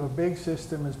entropy of a big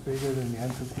system is bigger than the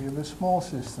entropy of a small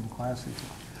system, classically.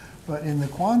 But in the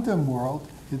quantum world,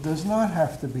 it does not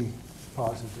have to be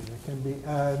positive. It can be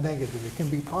negative. It can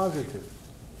be positive.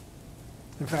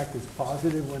 In fact, it's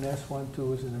positive when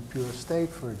S12 is in a pure state,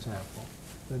 for example.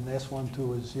 Then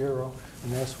S12 is 0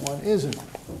 and S1 isn't.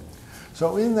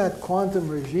 So in that quantum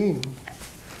regime,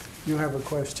 you have a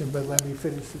question, but let me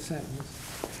finish the sentence.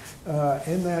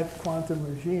 In that quantum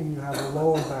regime, you have a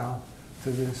lower bound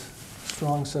to this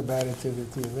strong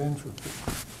subadditivity of entropy,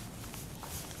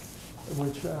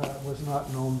 which was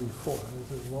not known before.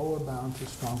 There's a lower bound to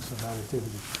strong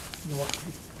subadditivity.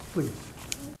 Please.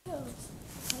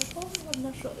 I'm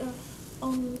not sure.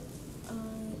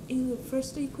 In the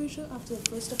first equation, after the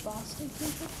first box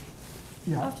equation,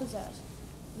 Yeah. after that,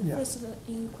 the Yeah. first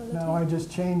inequality. Now I just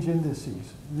change indices.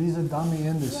 These are dummy Right,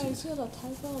 indices. so the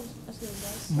typo as the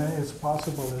rest. It's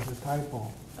possible there's a typo.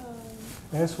 Um,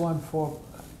 S14,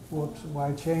 whoops, well,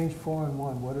 I changed 4 and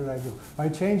 1. What did I do? If I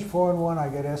change 4 and 1, I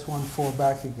get S14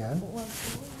 back again.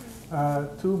 1,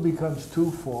 2 becomes 2,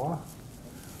 4.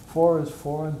 4 is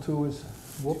 4 and 2 is,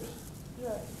 whoops.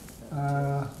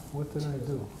 right. What did I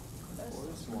do?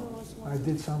 I I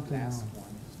did something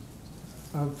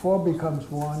wrong. 4 becomes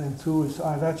 1 and 2 is,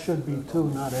 that should be 2,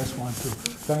 not S12.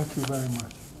 Thank you very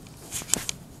much.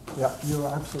 Yeah, you're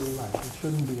absolutely right. It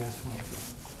shouldn't be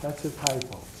S12. That's a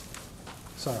typo.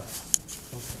 Sorry.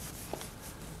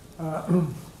 Okay.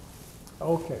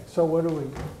 Okay, so what do we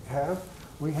have?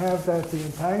 We have that the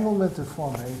entanglement of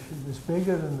formation is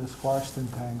bigger than the squashed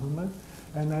entanglement,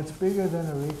 and that's bigger than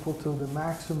or equal to the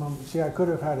maximum. See, I could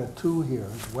have had a 2 here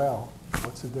as well.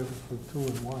 What's the difference between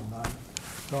 2 and 1? None.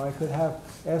 So I could have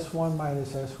S1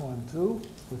 minus S12,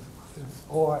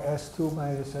 or S2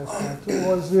 minus S12,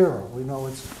 or 0. We know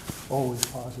it's always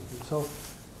positive. So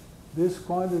this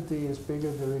quantity is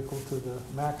bigger than or equal to the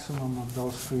maximum of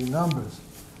those 3 numbers.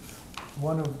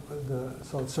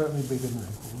 So it's certainly bigger than or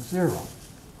equal to 0.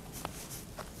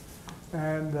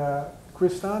 And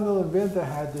Cristandal and Vinter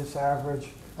had this average,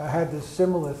 had this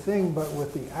similar thing, but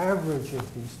with the average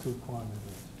of these 2 quantities.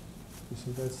 You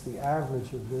see, that's the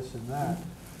average of this and that.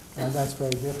 And that's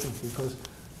very different because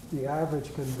the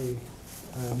average can be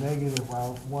negative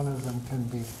while one of them can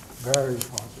be very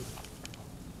positive.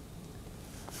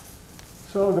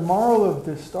 So the moral of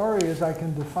this story is I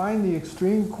can define the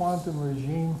extreme quantum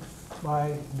regime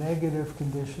by negative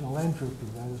conditional entropy.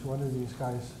 That is, one of these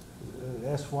guys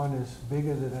S1 is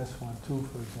bigger than S12,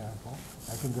 for example,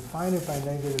 I can define it by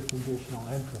negative conditional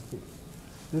entropy.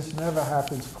 This never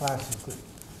happens classically.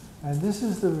 And this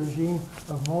is the regime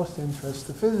of most interest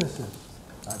to physicists.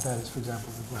 That is, for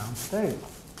example, the ground state.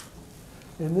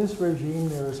 In this regime,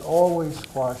 there is always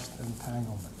squashed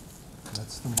entanglement.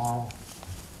 That's the moral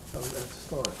of that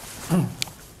story.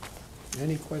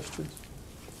 Any questions?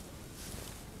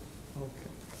 Okay.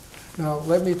 Now,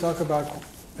 let me talk about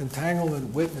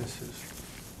entanglement witnesses.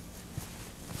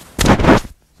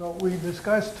 So we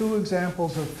discussed two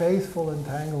examples of faithful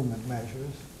entanglement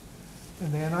measures,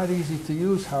 and they're not easy to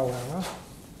use, however.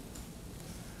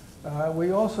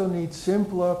 We also need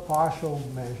simpler partial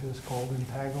measures called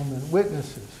entanglement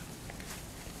witnesses,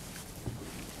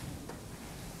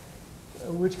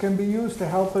 which can be used to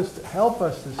help us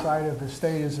decide if a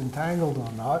state is entangled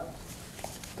or not.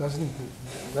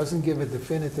 Doesn't give a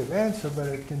definitive answer, but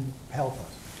it can help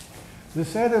us. The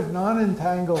set of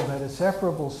non-entangled that is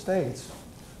separable states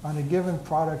on a given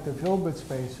product of Hilbert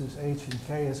spaces H and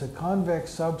K is a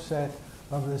convex subset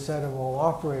of the set of all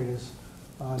operators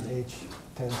on H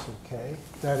tensor K.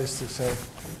 That is to say,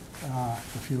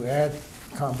 if you add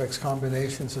convex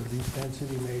combinations of these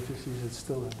density matrices, it's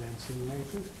still a density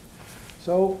matrix.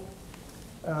 So,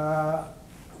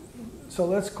 so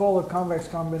let's call a convex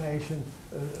combination,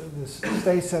 the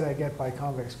states that I get by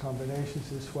convex combinations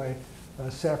this way,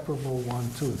 separable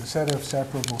 1, 2, the set of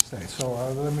separable states. So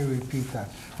let me repeat that.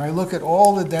 If I look at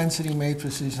all the density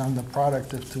matrices on the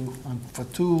product of two, for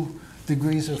 2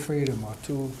 degrees of freedom, or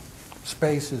 2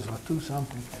 spaces, or 2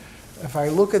 something, if I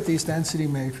look at these density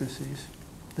matrices,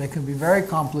 they can be very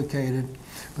complicated,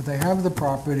 but they have the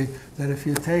property that if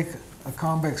you take a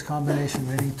convex combination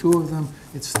of any 2 of them,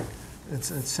 it's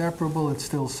separable, it's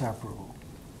still separable.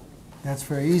 That's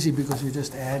very easy because you're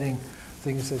just adding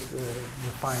things that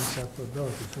define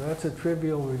separability. So that's a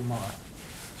trivial remark.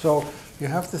 So you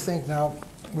have to think now,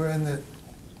 we're in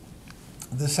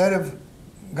the set of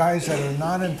guys that are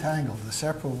not entangled, the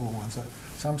separable ones, are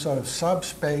some sort of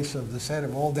subspace of the set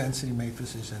of all density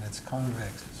matrices, and it's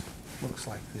convex. It looks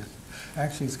like this.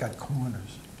 Actually, it's got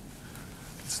corners.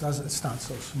 It's not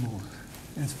so smooth.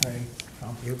 It's very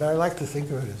complicated, but I like to think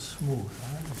of it as smooth.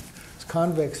 Right? It's a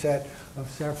convex set of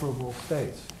separable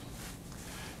states.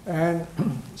 And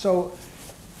so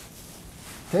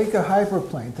take a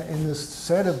hyperplane. In this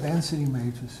set of density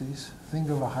matrices, think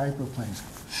of a hyperplane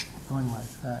going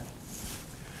like that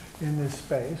in this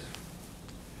space.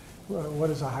 What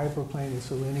is a hyperplane? It's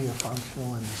a linear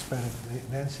functional in the span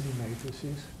of density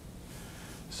matrices.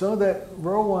 So that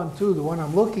rho 1, 2, the one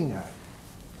I'm looking at,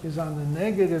 is on the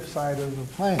negative side of the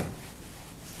plane.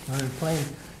 The plane,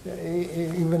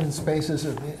 even in spaces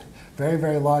of very,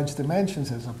 very large dimensions,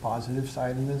 there's a positive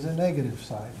side and there's a negative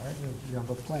side, right? You have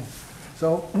a plane.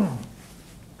 So,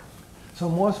 so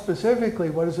more specifically,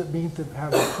 what does it mean to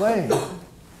have a plane?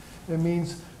 It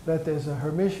means that there's a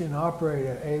Hermitian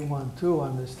operator A12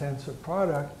 on this tensor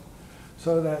product,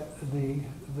 so that the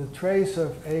trace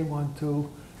of A12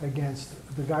 against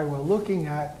the guy we're looking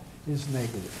at is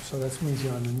negative. So that means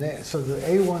you're on the so the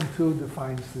A12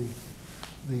 defines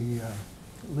the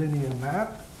linear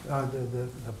map,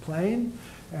 the plane,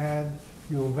 and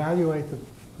you evaluate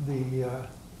the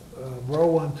rho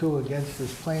 1, 2 against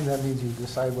this plane. That means you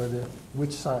decide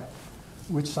which side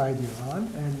you're on,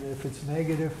 and if it's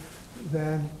negative,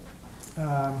 then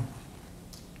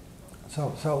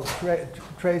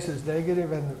trace is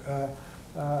negative, and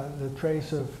the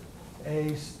trace of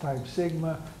A times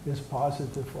sigma is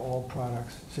positive for all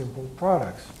products, simple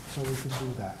products. So we can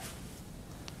do that.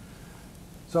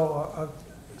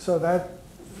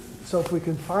 So if we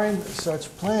can find such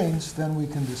planes, then we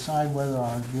can decide whether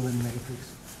our given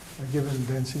matrix, a given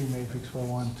density matrix for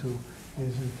 1, 2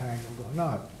 is entangled or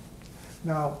not.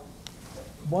 Now,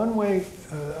 one way,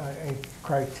 a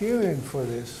criterion for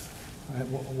this,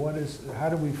 how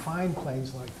do we find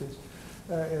planes like this?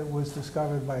 It was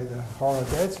discovered by the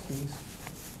Horodetskys.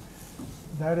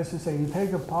 That is to say, you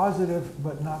take a positive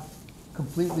but not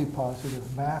completely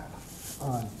positive map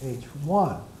on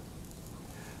H1.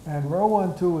 And rho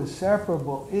 1, 2 is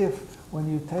separable if, when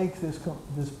you take this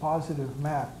positive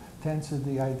map, tensor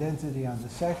the identity on the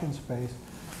second space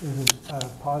is a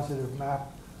positive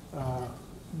map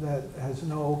that has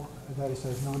no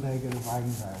negative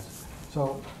eigenvalues.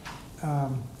 So,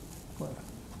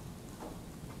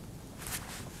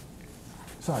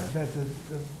 sorry,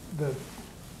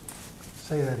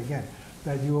 say that again.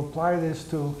 That you apply this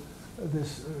to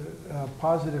this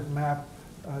positive map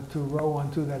to rho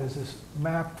 1, 2, that is this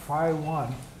map phi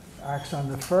 1 acts on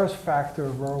the first factor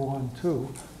of rho 1,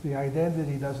 2. The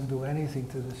identity doesn't do anything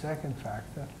to the second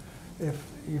factor.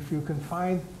 If you can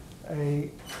find a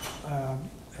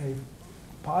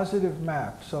positive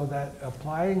map, so that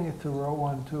applying it to row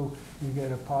 1, 2, you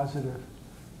get a positive,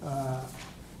 the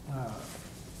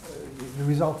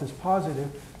result is positive,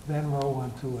 then row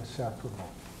 1, 2 is separable.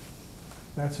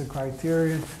 That's a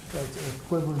criterion that's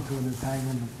equivalent to an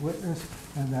entanglement witness,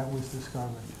 and that was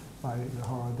discovered by the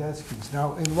Horodetskys.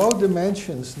 Now, in low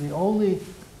dimensions, the only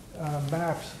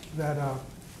maps that are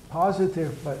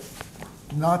positive but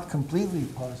not completely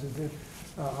positive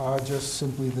are just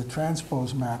simply the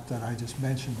transpose map that I just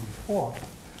mentioned before.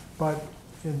 But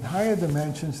in higher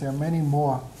dimensions, there are many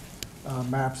more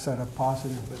maps that are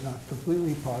positive but not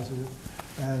completely positive.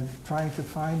 And trying to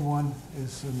find one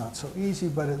is not so easy,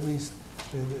 but at least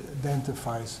it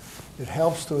identifies, it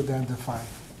helps to identify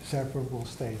separable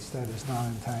states, that is,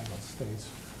 non-entangled states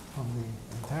from the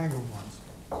entangled ones.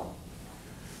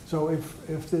 So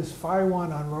if this phi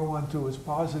 1 on row 1, 2 is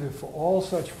positive for all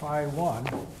such phi 1,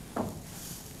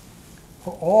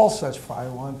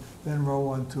 then row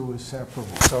 1, 2 is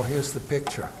separable. So here's the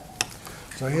picture.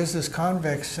 So here's this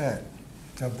convex set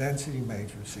of density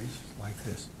matrices like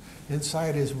this.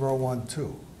 Inside is row 1,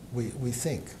 2, we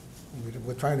think.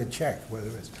 We're trying to check whether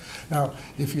it's. Now,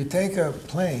 if you take a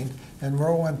plane and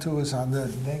row 1, 2 is on the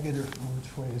negative,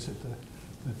 which way is it, the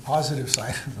positive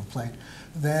side of the plane,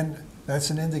 then that's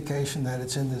an indication that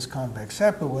it's in this convex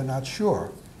set, but we're not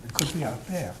sure. It could be out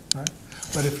there, right?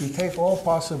 But if you take all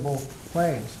possible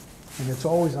planes, and it's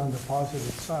always on the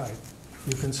positive side,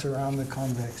 you can surround the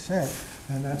convex set,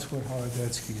 and that's what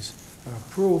Horodetskys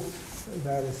proved.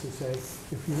 That is to say,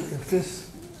 if this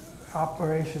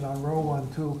operation on row 1,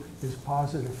 2 is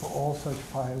positive for all such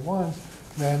phi 1s,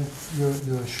 then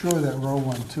you're sure that row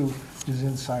 1, 2 is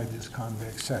inside this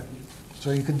convex set.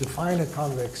 So you can define a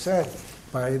convex set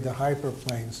by the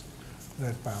hyperplanes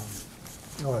that bound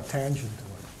it, or a tangent to it.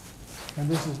 And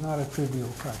this is not a trivial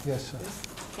fact. Yes, sir?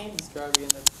 Can you describe again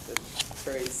the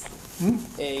trace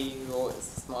A rho is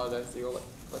smaller than 0?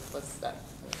 What's that?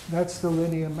 That's the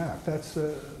linear map. That's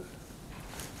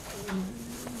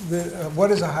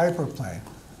what is a hyperplane?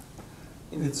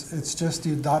 It's just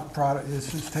the dot product.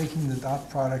 It's just taking the dot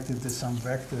product into some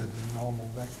vector, the normal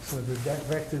vector. So the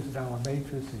vectors now are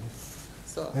matrices,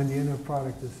 and the inner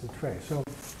product is the trace. So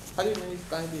how do you know it's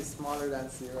going to be smaller than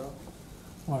 0?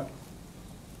 What?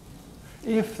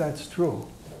 If that's true.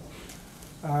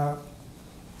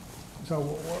 So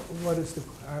what is the?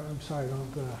 I'm sorry,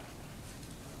 don't.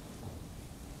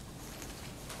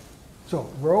 So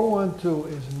row 1, 2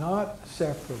 is not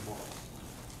separable.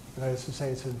 That is to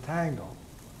say, it's entangled.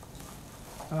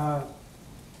 That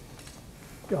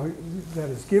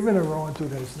is, given a row 1, 2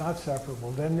 that is not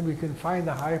separable, then we can find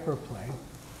a hyperplane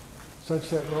such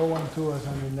that row 1, 2 is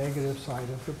on the negative side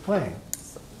of the plane.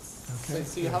 Okay?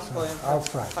 So you have a plane.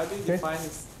 Outside. How do you define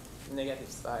this negative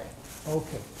side?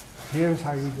 Okay. Here's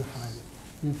how you define it.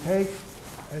 You take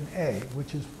an A,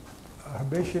 which is a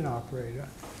Hermitian operator,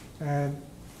 and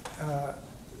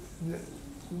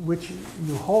which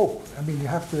you hope, I mean, you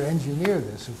have to engineer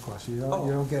this, of course. You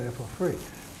don't get it for free.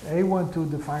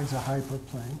 A12 defines a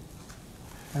hyperplane,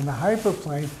 and the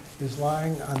hyperplane is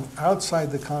lying on outside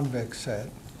the convex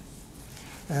set,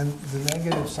 and the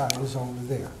negative side is over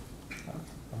there.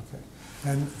 Okay.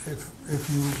 And if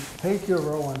you take your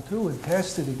row 1, 2 and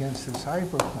test it against this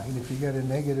hyperplane, if you get a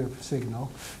negative signal,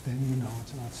 then you know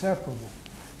it's not separable.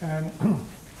 And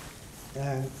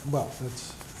well,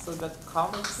 that's. So that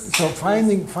convex. So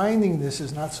finding this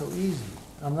is not so easy.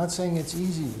 I'm not saying it's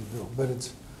easy to do, but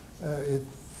it's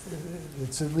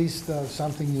at least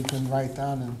something you can write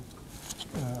down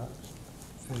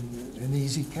in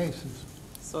easy cases.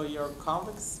 So your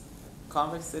convex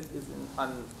set is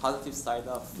on the positive side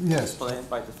of Yes. the plane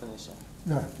by definition.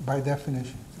 Yeah, by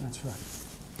definition, that's right.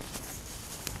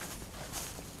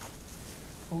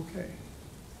 Okay.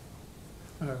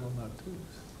 I will not do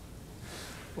this.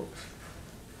 Oops.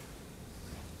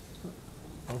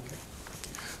 Okay.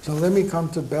 So let me come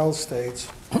to Bell states.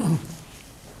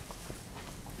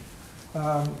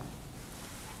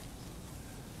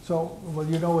 So, well,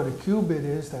 you know what a qubit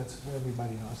is. That's,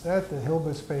 everybody knows that. The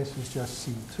Hilbert space is just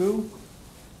C2.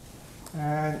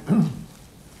 And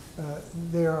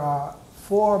there are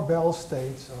 4 Bell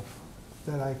states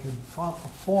that I can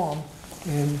form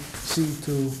in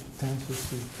C2 tensor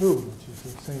C2, which is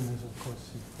the same as, of course,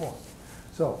 C4.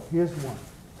 So here's one.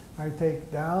 I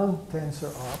take down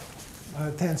tensor up,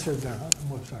 tensor down,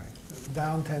 I'm sorry,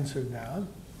 down tensor down.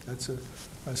 That's a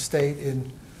state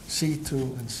in C2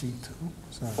 and C2.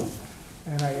 So,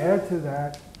 and I add to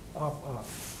that up.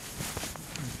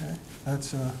 Okay?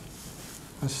 That's a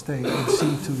state in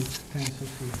C2 tensor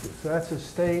C2. So that's a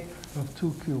state of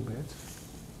 2 qubits.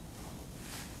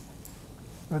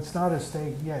 It's not a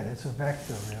state yet, it's a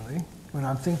vector really. When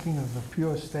I'm thinking of the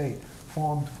pure state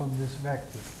formed from this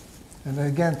vector. And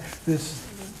again, this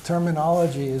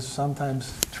terminology is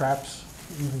sometimes traps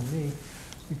even me,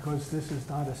 because this is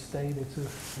not a state,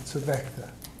 it's a vector.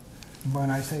 When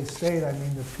I say state, I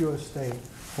mean the pure state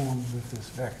formed with this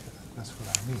vector. That's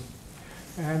what I mean.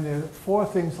 And there are 4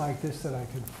 things like this that I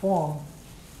can form.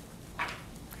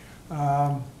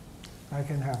 I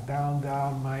can have down,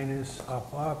 down, minus,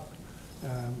 up, up,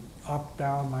 up,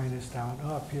 down, minus, down,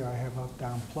 up. Here I have up,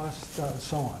 down, plus,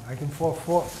 so on. I can form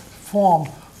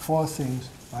 4 things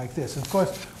like this. Of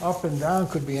course, up and down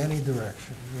could be any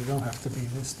direction. You don't have to be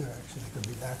this direction. It could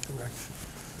be that direction.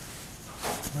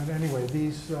 But anyway,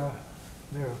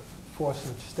 there are 4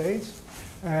 such states.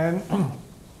 And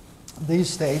these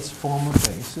states form a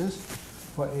basis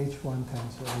for H1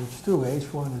 tensor H2.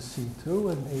 H1 is C2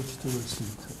 and H2 is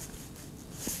C2.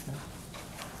 Okay.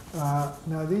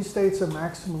 Now these states are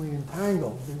maximally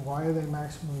entangled. Why are they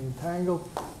maximally entangled?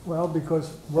 Well,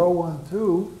 because rho 1,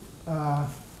 2,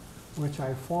 which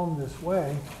I formed this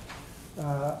way,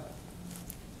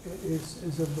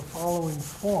 is of the following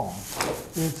form.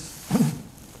 It's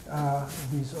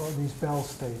these Bell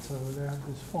states, so they have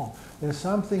this form. There's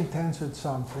something tensored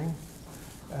something,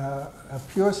 a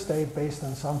pure state based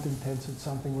on something tensored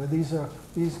something, where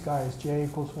these guys, j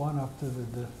equals 1 up to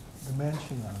the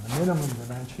dimension, or the minimum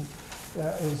dimension,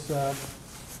 the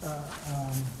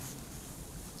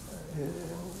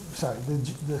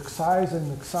psi's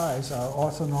and the psi's are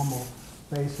orthonormal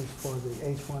basis for the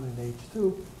H1 and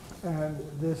H2, and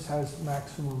this has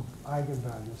maximum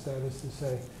eigenvalues. That is to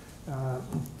say,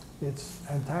 its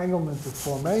entanglement to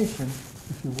formation,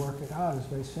 if you work it out, is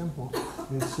very simple.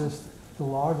 It's just the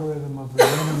logarithm of the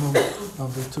minimum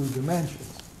of the 2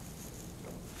 dimensions.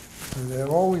 So they're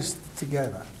always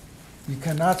together. You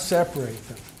cannot separate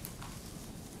them.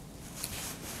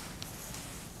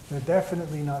 They're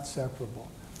definitely not separable.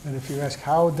 And if you ask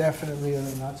how definitely are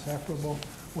they not separable,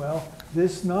 well,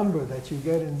 this number that you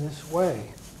get in this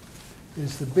way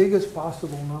is the biggest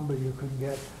possible number you could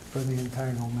get for the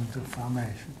entanglement of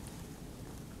formation.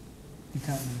 You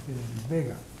can't make it any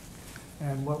bigger.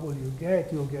 And what will you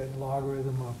get? You'll get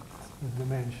logarithm of the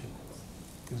dimension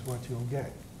is what you'll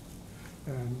get.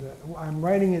 And I'm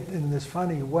writing it in this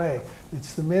funny way.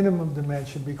 It's the minimum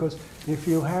dimension, because if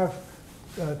you have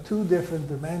 2 different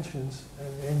dimensions,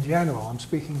 in general, I'm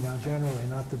speaking now generally,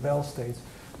 not the Bell states,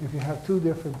 if you have 2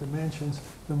 different dimensions,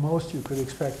 the most you could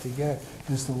expect to get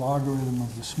is the logarithm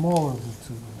of the smaller of the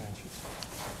 2 dimensions.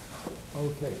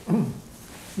 Okay.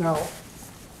 Now,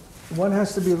 one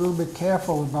has to be a little bit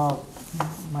careful about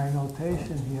my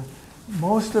notation here.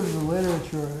 Most of the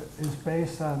literature is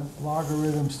based on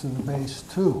logarithms to the base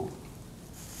 2.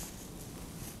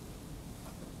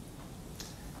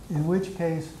 In which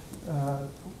case,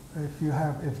 if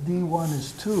D1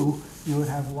 is 2, you would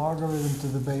have logarithm to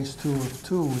the base 2 of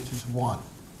 2, which is 1.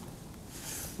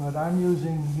 But I'm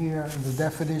using here, in the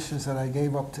definitions that I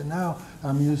gave up to now,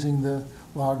 I'm using the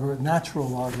natural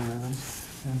logarithms.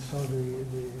 And so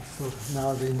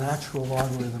now the natural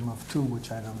logarithm of 2,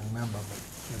 which I don't remember.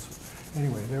 But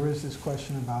anyway, there is this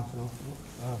question about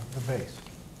the base.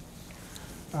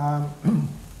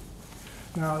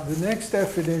 Now, the next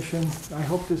definition, I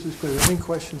hope this is clear. Any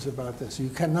questions about this? You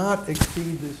cannot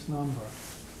exceed this number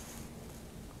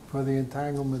for the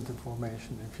entanglement of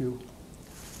formation. If you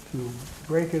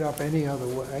break it up any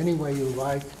way you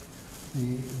like,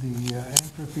 the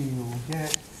entropy you will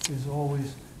get is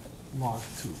always log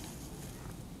 2.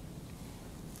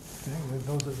 Okay?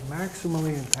 Those are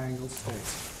maximally entangled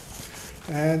states.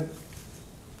 And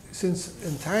since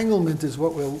entanglement is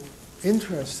what we're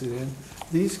interested in,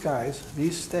 these guys,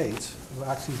 these states, well,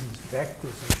 actually these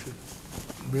vectors, I should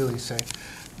really say,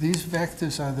 these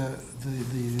vectors are the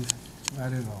I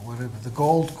don't know, whatever, the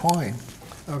gold coin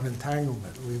of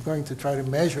entanglement. We're going to try to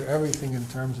measure everything in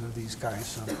terms of these guys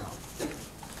somehow.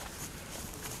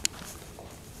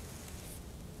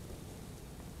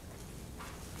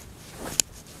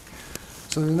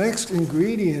 So the next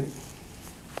ingredient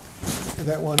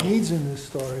that one needs in this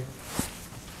story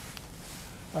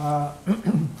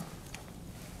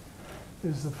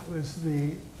is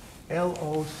the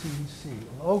LOCC,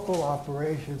 local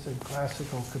operations in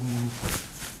classical communication.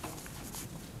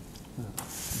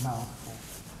 Mouthful.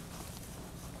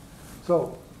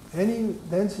 So any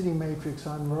density matrix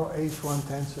on rho H1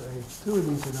 tensor H2,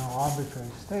 these are now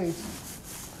arbitrary states,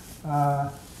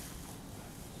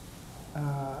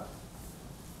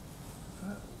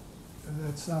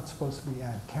 that's not supposed to be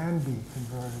and can be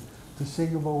converted to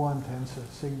sigma 1 tensor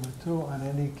sigma 2 on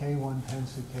any k1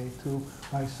 tensor k2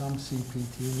 by some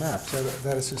CPT map. So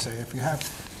that is to say, if you have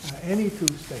any two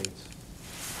states,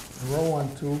 rho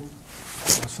 1, 2,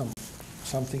 or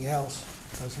something else,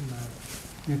 doesn't matter,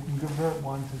 you can convert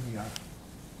one to the other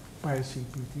by a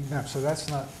CPT map. So that's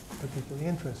not particularly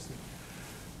interesting.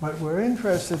 But we're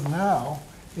interested now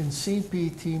in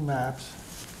CPT maps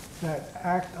that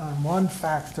act on one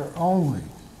factor only.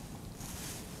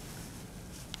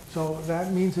 So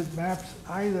that means it maps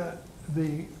either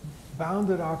the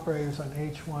bounded operators on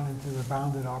H1 into the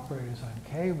bounded operators on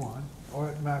K1, or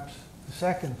it maps the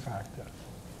second factor.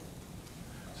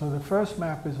 So the first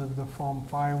map is of the form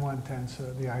phi1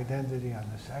 tensor, the identity on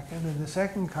the second, and the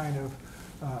second kind of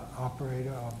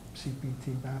operator of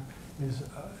CPT map is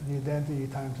the identity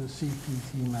times the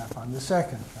CPT map on the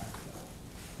second factor.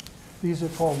 These are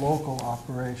called local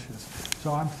operations.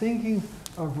 So I'm thinking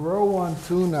of rho 1,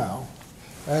 2 now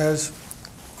as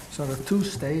sort of two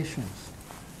stations,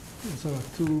 sort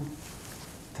of two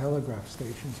telegraph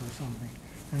stations or something.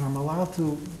 And I'm allowed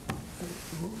to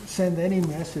send any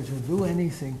message or do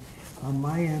anything on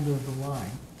my end of the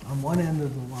line, on one end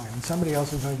of the line, and somebody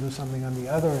else is going to do something on the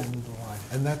other end of the line.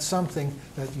 And that's something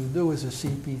that you do as a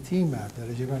CPT map, that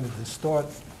is, you're going to distort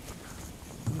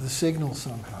the signal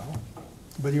somehow,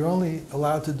 but you're only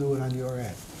allowed to do it on your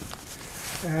end.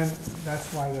 And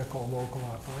that's why they're called local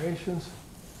operations.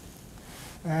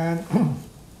 And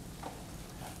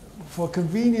for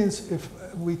convenience, if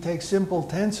we take simple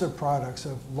tensor products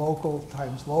of local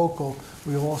times local,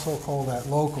 we also call that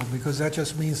local, because that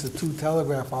just means the two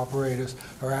telegraph operators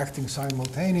are acting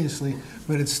simultaneously,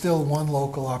 but it's still one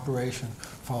local operation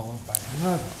followed by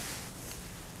another.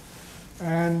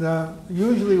 And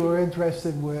usually we're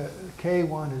interested where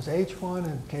K1 is H1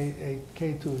 and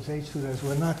K2 is H2. As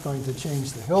we're not going to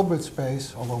change the Hilbert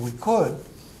space, although we could.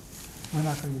 We're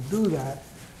not going to do that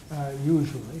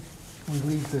usually. We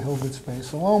leave the Hilbert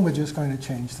space alone. We're just going to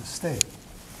change the state.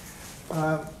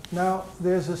 Now,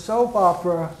 there's a soap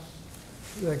opera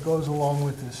that goes along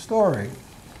with this story.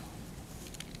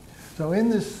 So in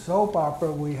this soap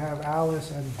opera, we have Alice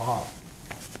and Bob.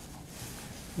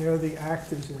 They're the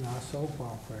actors in our soap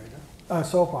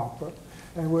opera.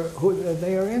 And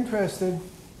they are interested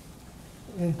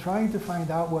in trying to find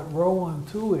out what rho 1,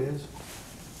 2 is.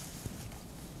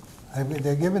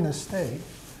 They're given a state,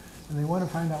 and they want to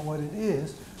find out what it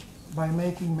is by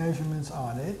making measurements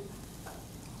on it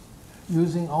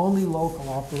using only local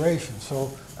operations.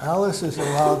 So Alice is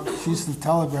allowed, she's the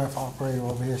telegraph operator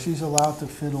over here, she's allowed to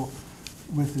fiddle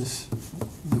with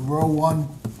the rho 1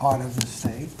 part of the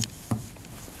state,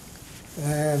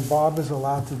 and Bob is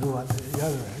allowed to do on the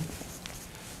other end.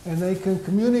 And they can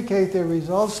communicate their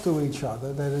results to each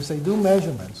other. That is, they do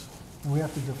measurements, and we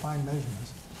have to define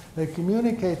measurements. They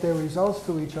communicate their results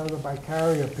to each other by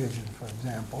carrier pigeon, for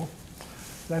example.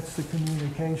 That's the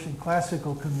communication,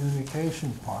 classical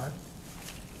communication part.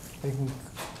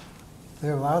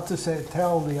 They're allowed to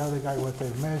tell the other guy what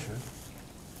they've measured.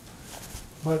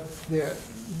 But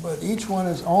each one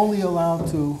is only allowed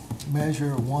to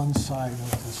measure one side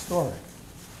of the story.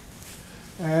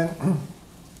 And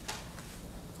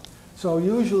so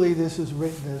usually this is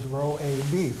written as rho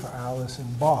AB for Alice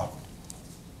and Bob.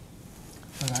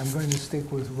 But I'm going to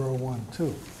stick with rho 1,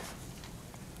 2.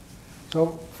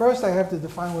 So first I have to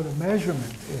define what a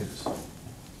measurement is,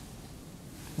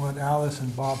 what Alice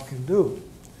and Bob can do.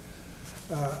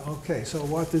 Okay, so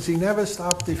what, does he never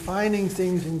stop defining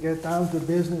things and get down to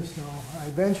business? No,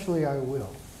 eventually I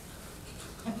will.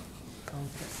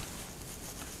 Okay.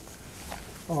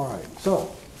 All right,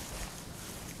 so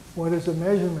what is a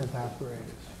measurement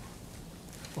apparatus?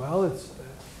 Well, it's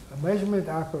a measurement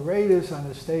apparatus on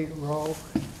a state rho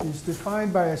is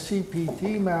defined by a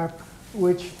CPT map,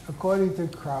 which, according to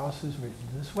Krauss, is written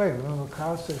this way. Remember,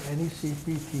 Krauss said any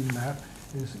CPT map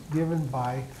is given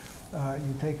by,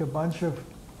 you take a bunch of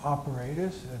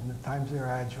operators, and times their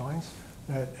adjoints,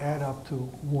 that add up to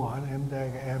 1,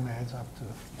 m adds up to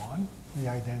 1, the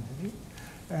identity,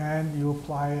 and you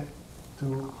apply it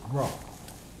to rho.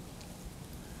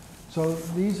 So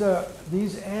these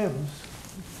m's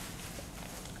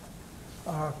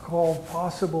are called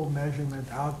possible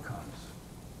measurement outcomes.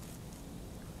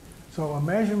 So a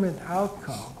measurement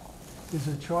outcome is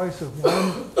a choice of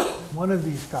one of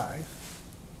these guys,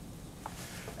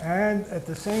 and at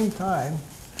the same time,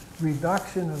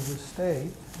 reduction of the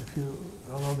state,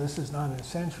 although this is not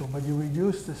essential, but you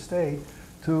reduce the state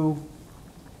to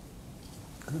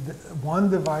 1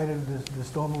 divided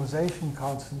this normalization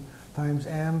constant times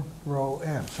m rho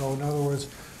m. So in other words,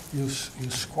 you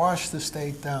squash the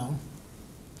state down,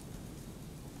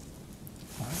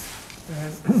 right?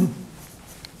 And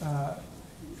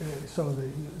So the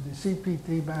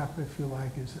CPT map, if you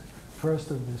like, is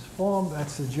first of this form.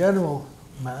 That's the general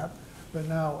map. But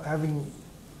now, having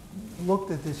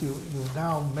looked at this, you've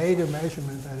now made a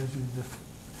measurement that is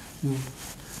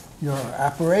your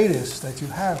apparatus that you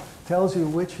have tells you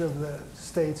which of the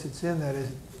states it's in. That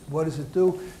is, what does it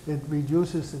do? It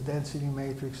reduces the density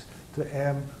matrix to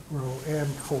M, rho M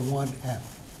for 1M.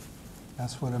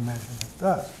 That's what a measurement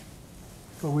does.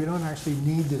 But we don't actually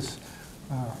need this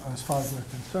as far as we're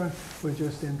concerned. We're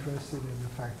just interested in the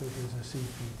fact that there's a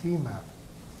CPT map.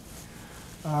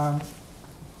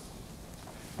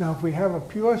 Now, if we have a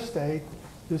pure state,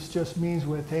 this just means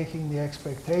we're taking the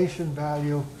expectation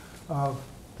value of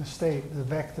the state, the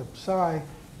vector psi,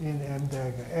 in M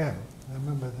dagger M.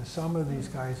 Remember, the sum of these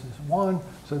guys is 1,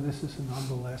 so this is a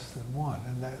number less than 1.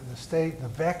 And that the state, the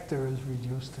vector, is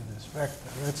reduced to this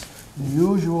vector. That's the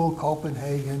usual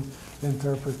Copenhagen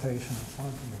interpretation of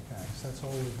quantum mechanics. That's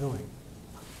all we're doing.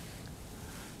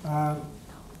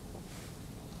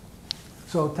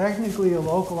 So technically, a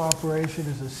local operation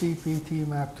is a CPT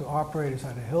map to operators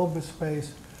on a Hilbert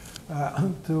space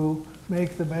to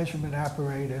make the measurement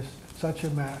apparatus such a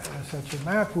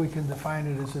map. We can define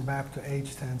it as a map to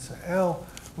H tends to L,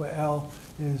 where L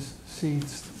is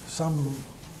some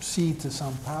C to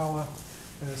some power,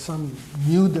 some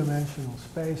new dimensional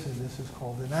space, and this is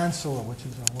called an ancilla, which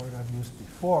is a word I've used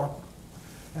before.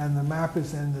 And the map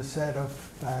is then the set of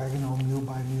diagonal mu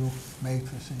by mu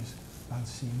matrices on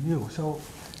C mu. So,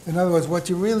 in other words, what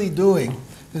you're really doing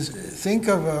is think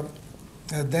of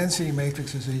a density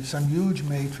matrix as some huge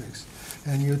matrix.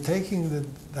 And you're taking the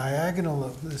diagonal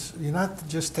of this, you're not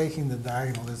just taking the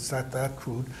diagonal, it's not that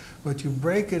crude, but you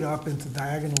break it up into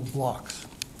diagonal blocks.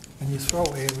 And you throw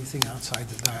everything outside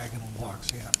the diagonal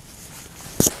blocks, yeah.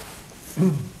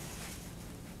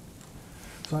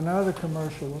 So now the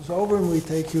commercial is over and we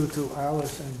take you to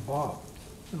Alice and Bob.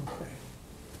 Okay.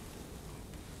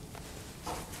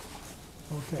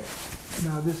 Okay.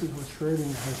 Now this is what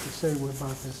Schrödinger has to say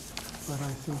about this, but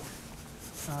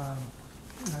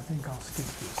I think I'll skip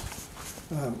this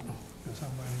because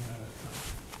I'm running out of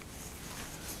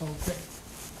time. Okay.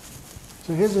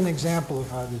 So here's an example of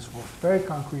how this works. Very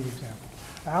concrete example.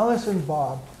 Alice and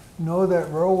Bob know that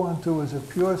rho 12 is a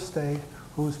pure state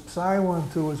whose psi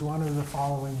 12 is one of the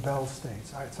following Bell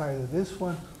states. It's either this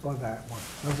one or that one.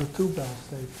 Those are two Bell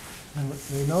states. And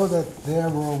they know that their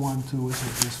rho 12 is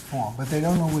of this form, but they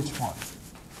don't know which one.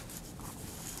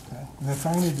 Okay? And they're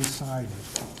trying to decide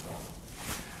which one.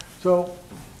 So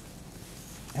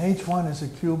H1 is a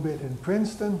qubit in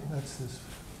Princeton. That's this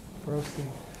first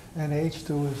thing. And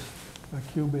H2 is a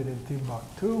qubit in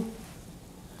Timbuktu.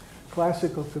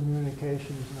 Classical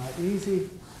communication is not easy,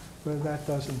 but that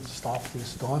doesn't stop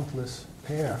this dauntless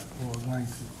pair who are going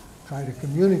to try to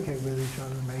communicate with each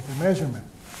other and make a measurement.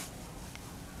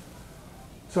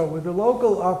 So with the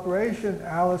local operation,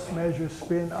 Alice measures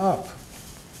spin up.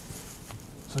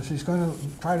 So she's going to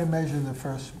try to measure the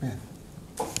first spin.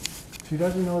 She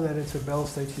doesn't know that it's a Bell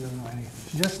state. She doesn't know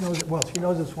anything. She just knows, well, she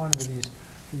knows it's one of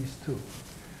these two.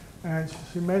 And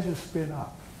she measures spin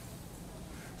up.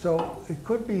 So it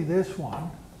could be this one,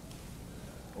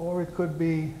 or it could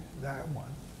be that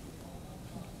one.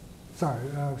 Sorry,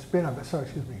 spin up, sorry,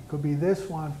 excuse me. It could be this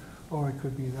one, or it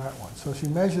could be that one. So she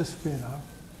measures spin up.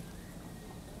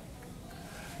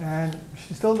 And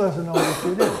she still doesn't know which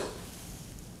it is.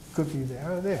 Could be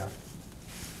there or there.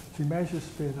 She measures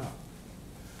spin up.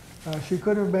 She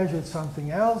could have measured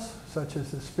something else, such as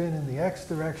the spin in the x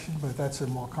direction, but that's a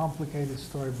more complicated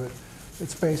story, but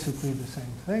it's basically the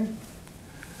same thing.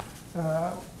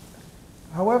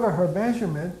 However, her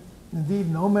measurement, indeed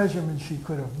no measurement she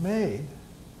could have made,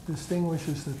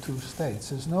 distinguishes the two states.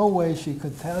 There's no way she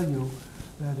could tell you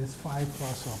that it's phi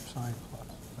plus or psi plus.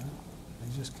 Right?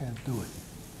 You just can't do it.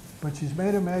 But she's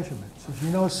made a measurement, so she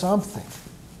knows something.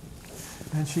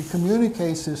 And she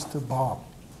communicates this to Bob.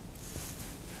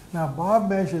 Now, Bob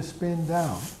measures spin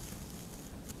down,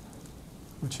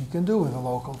 which he can do with a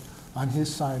local on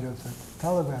his side of the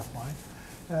telegraph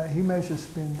line. He measures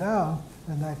spin down,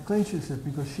 and that clinches it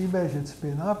because she measured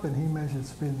spin up and he measured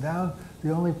spin down.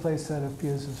 The only place that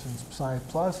appears is in psi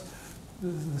plus.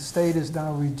 The state is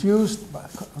now reduced,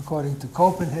 according to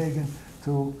Copenhagen,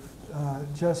 to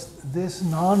just this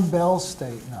non-Bell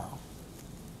state now.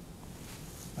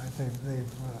 Right?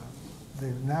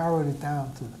 They've narrowed it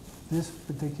down to this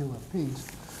particular piece,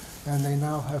 and they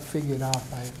now have figured out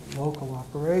by local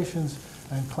operations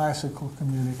and classical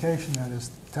communication, that is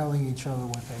telling each other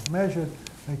what they've measured,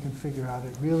 they can figure out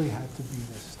it really had to be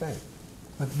this state.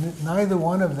 But neither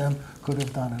one of them could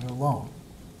have done it alone.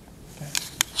 Okay.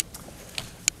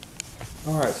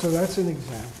 All right, so that's an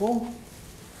example.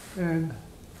 And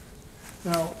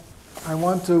now I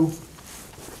want to,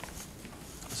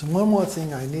 so one more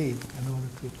thing I need in order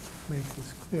to make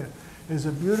this clear is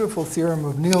a beautiful theorem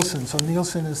of Nielsen. So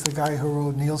Nielsen is the guy who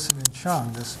wrote Nielsen and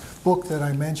Chung, this book that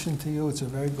I mentioned to you. It's a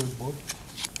very good book.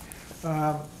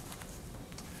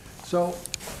 So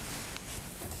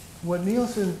what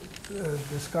Nielsen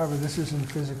discovered, this is in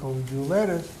Physical Review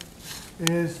Letters,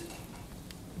 is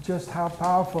just how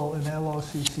powerful an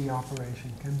LOCC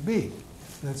operation can be.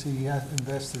 That's he has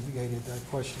investigated that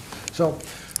question. So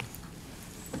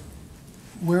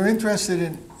we're interested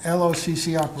in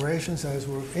LOCC operations as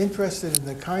we're interested in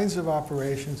the kinds of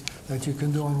operations that you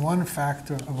can do on one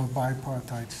factor of a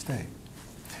bipartite state.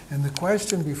 And the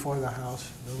question before the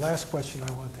House, the last question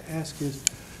I want to ask is,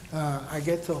 I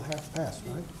get till 1:30,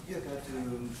 right? You get to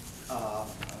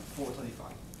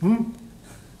 4:25. Hmm?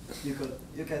 You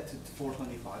get to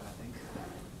 4:25, I think.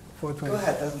 4:20. Go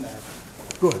ahead, doesn't matter.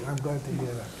 Good, I'm glad to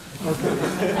hear that. Okay.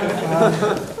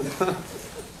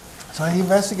 So he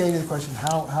investigated the question,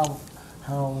 how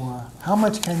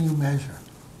much can you measure,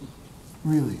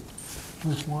 really,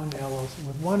 with one LOC,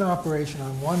 with one operation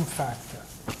on one factor?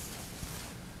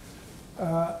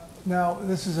 Now,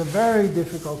 this is a very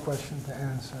difficult question to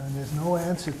answer, and there's no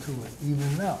answer to it,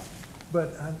 even now.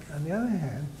 But on the other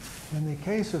hand, in the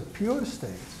case of pure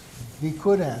states, he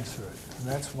could answer it, and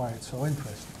that's why it's so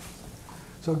interesting.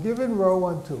 So given rho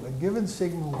 1, 2, and given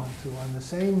sigma 1, 2 on the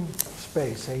same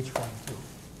space, H1, 2,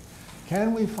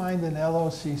 can we find an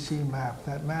LOCC map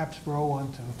that maps rho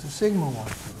 1, 2 to sigma 1,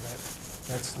 2?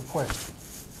 That's the question.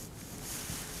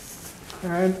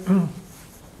 And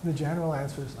the general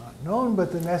answer is not known,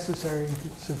 but the necessary and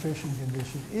sufficient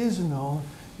condition is known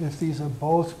if these are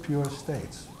both pure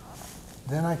states.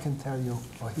 Then I can tell you,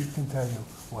 or he can tell you,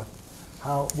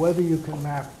 whether you can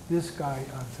map this guy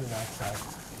onto that guy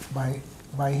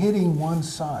by hitting one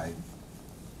side.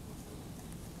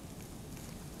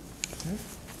 Okay?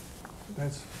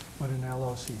 That's what an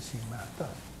LOCC map does.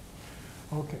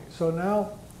 Okay, so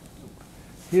now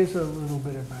here's a little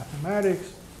bit of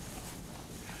mathematics.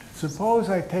 Suppose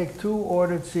I take two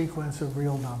ordered sequence of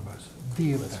real numbers,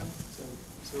 d of them.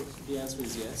 So the answer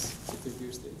is yes, if they're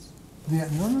pure states.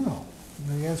 No.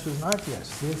 The answer is not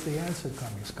yes. Here's the answer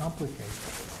coming. It's complicated.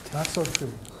 Not so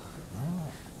true.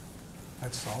 No.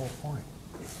 That's the whole point.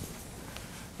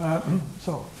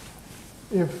 So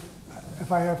if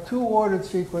I have two ordered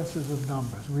sequences of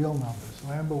numbers, real numbers,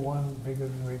 lambda 1 bigger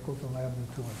than or equal to lambda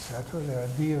 2, etc., there are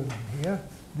d of them here,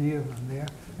 d of them there,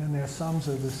 and their sums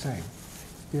are the same,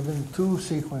 given two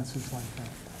sequences like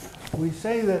that. We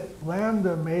say that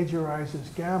lambda majorizes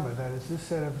gamma, that is, this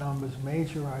set of numbers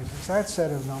majorizes that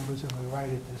set of numbers, and we write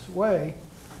it this way.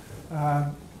 Did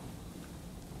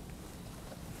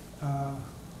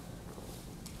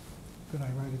I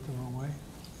write it the wrong way?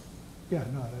 Yeah,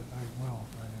 no, I don't know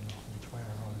which way I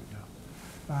wrote it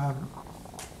now.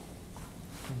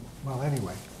 Well,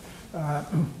 anyway, I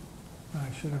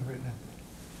should have written it,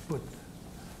 but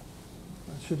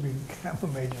it should be gamma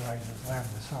majorizes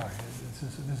lambda, sorry.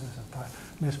 This is a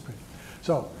misprint.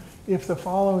 So, if the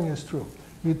following is true,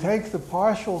 you take the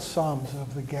partial sums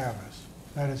of the gammas,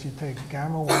 that is, you take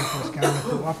gamma 1 plus gamma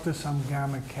 2 up to some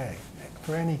gamma k,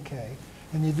 for any k,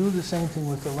 and you do the same thing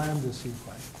with the lambda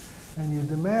sequence. And you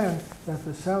demand that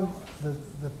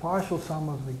the partial sum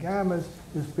of the gammas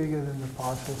is bigger than the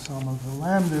partial sum of the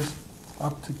lambdas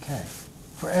up to k,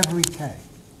 for every k.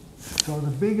 So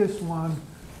the biggest one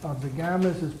of the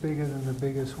gammas is bigger than the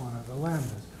biggest one of the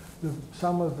lambdas. The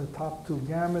sum of the top two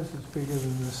gammas is bigger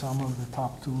than the sum of the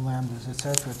top two lambdas,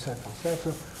 etc., etc.,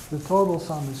 etc. The total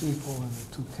sum is equal in the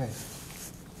two cases.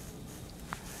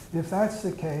 If that's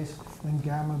the case, then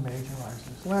gamma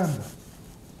majorizes lambda.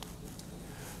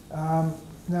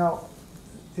 Now,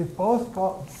 if both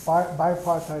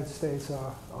bipartite states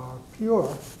are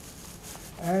pure,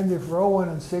 and if rho 1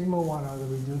 and sigma 1 are the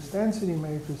reduced density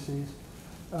matrices,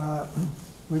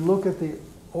 we look at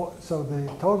so the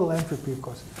total entropy, of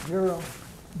course, is 0,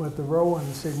 but the rho 1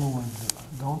 and sigma 1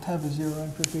 don't have a 0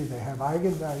 entropy. They have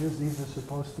eigenvalues. These are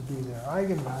supposed to be their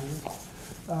eigenvalues.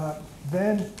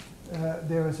 Then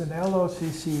there is an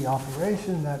LOCC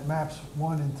operation that maps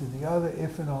one into the other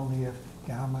if and only if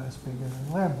gamma is bigger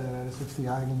than lambda, that is, if the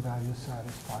eigenvalues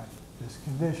satisfy this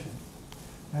condition.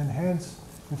 And hence,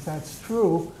 if that's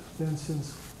true, then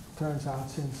turns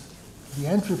out since the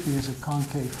entropy is a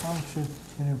concave function,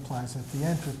 it implies that the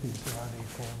entropies are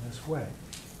unequal in this way.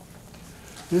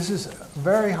 This is a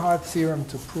very hard theorem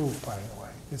to prove, by the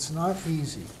way. It's not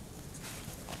easy.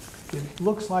 It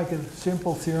looks like a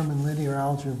simple theorem in linear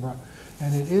algebra,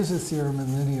 And it is a theorem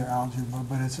in linear algebra,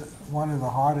 but it's one of the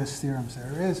hardest theorems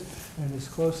there is, and it's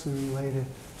closely related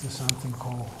to something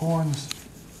called Horn's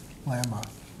lemma,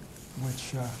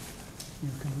 which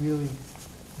you can really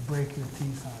break your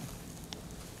teeth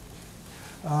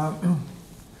on.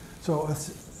 So a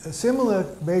similar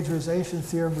majorization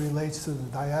theorem relates to the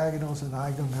diagonals and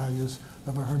eigenvalues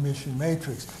of a Hermitian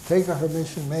matrix. Take a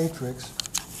Hermitian matrix,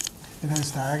 it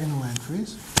has diagonal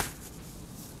entries,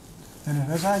 and it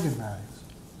has eigenvalues.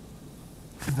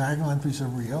 The diagonal entries are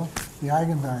real, the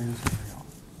eigenvalues are real.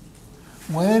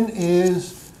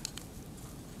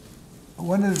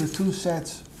 When are the two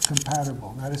sets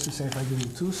compatible? That is to say, if I give you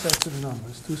two sets of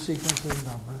numbers, two sequences of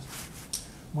numbers,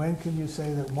 when can you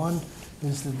say that one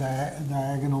is the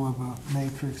diagonal of a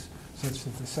matrix such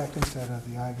that the second set are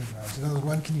the eigenvalues? In other words,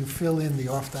 when can you fill in the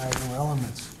off-diagonal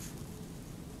elements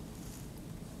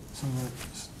so that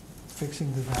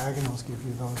fixing the diagonals give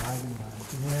you those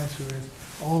eigenvalues? And the answer is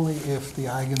only if the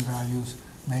eigenvalues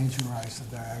majorize the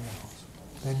diagonals.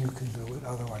 Then you can do it,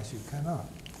 otherwise you cannot.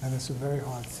 And it's a very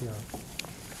hard theorem.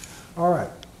 All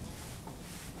right.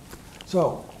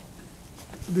 So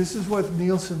this is what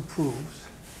Nielsen proves,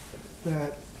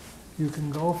 that you can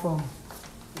go from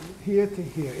here to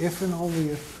here, if and only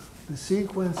if the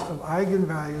sequence of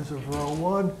eigenvalues of row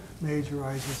 1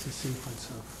 majorizes the sequence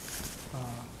of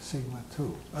sigma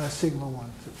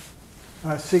 1,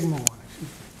 excuse me.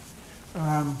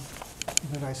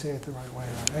 Did I say it the right way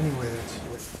around? Anyway, that's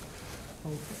it.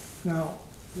 Okay. Now,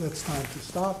 it's time to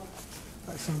stop.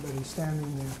 Somebody's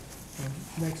standing there. And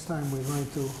next time we're going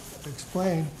to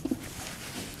explain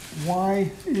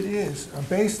why it is,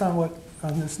 based on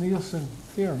this Nielsen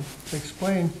theorem,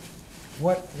 explain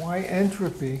why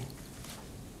entropy,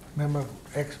 remember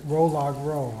rho log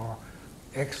rho or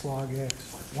x log x,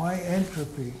 why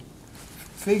entropy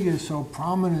figures so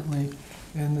prominently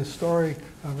in the story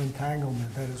of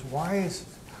entanglement. That is,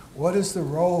 what is the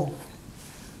role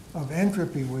of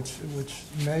entropy which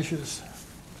measures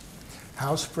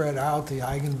how spread out the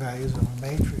eigenvalues of a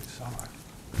matrix are?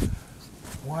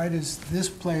 Why does this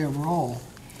play a role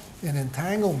in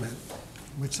entanglement,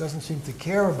 which doesn't seem to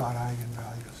care about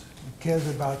eigenvalues? It cares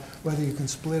about whether you can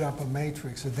split up a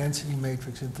matrix, a density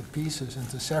matrix, into pieces,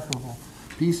 into separable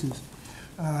pieces,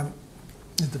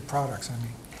 into products, I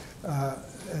mean.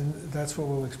 And that's what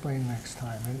we'll explain next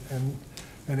time. And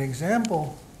an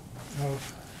example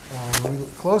of a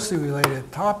closely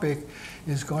related topic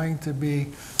is going to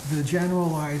be the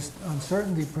generalized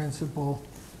uncertainty principle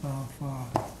of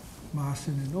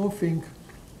Maassen and Oefink,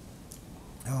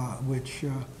 which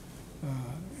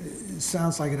it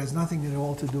sounds like it has nothing at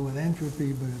all to do with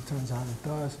entropy, but it turns out it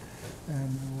does.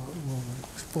 And we'll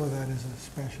explore that as a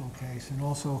special case. And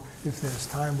also, if there's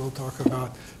time, we'll talk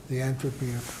about the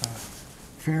entropy of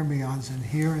fermions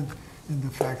inherent in the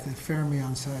fact that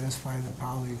fermions satisfy the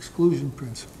Pauli exclusion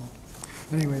principle.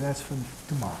 Anyway, that's for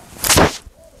tomorrow.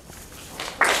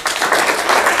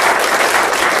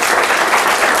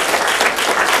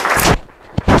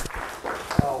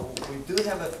 We do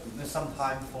have some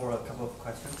time for a couple of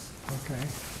questions. Okay.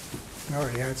 I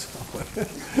already had some.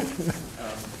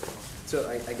 So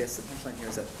I guess the punchline here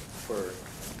is that for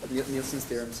Nielsen's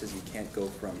theorem says you can't go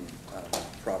from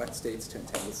product states to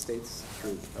entangled states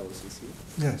through LOCC.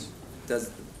 Yes.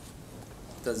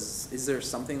 Is there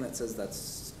something that says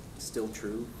that's still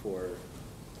true for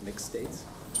mixed states?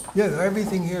 Yeah,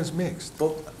 everything here is mixed.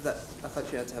 Well, I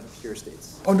thought you had to have pure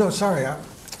states. Oh, no, sorry.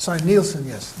 Sorry, Nielsen,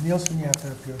 yes. Nielsen, you have to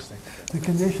have pure state. The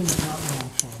condition is not known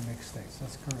for mixed states.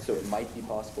 That's correct. So it might be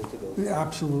possible to go. Yeah,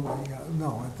 absolutely. Yeah.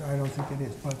 No, I don't think it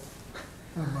is. But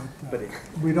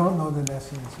we don't know the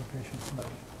necessary sufficiency.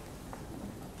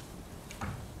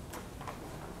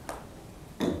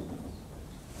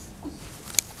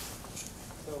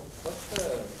 So what's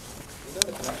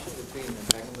the connection between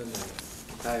entanglement and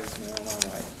Kitaev's-Majorana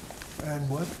wire? And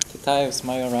what?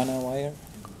 Kitaev's-Majorana wire?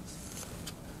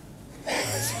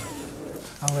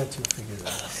 I'll let you figure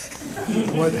that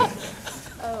out. What?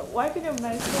 Why did you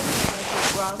mention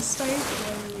the ground state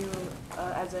when you,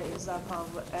 as an example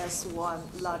of S1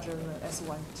 larger than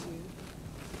S12?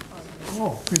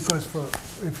 Oh, because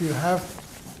if you have,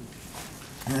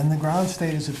 and the ground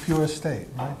state is a pure state,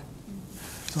 right?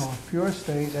 So a pure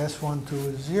state,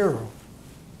 S12 is 0.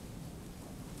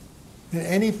 In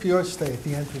any pure state,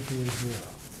 the entropy is 0.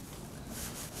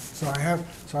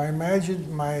 So I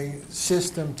imagine my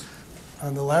system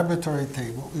on the laboratory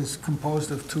table is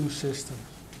composed of two systems.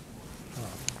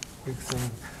 Big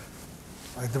thing.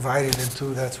 I divide it in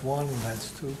two, that's 1 and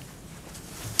that's 2.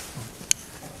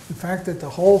 The fact that the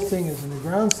whole thing is in the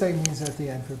ground state means that the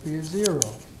entropy is 0.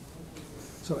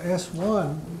 So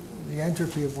S1 the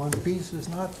entropy of one piece is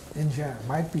not in general,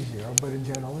 might be 0, but in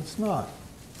general it's not.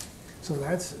 So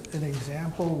that's an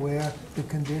example where the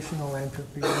conditional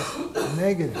entropy is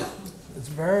negative. It's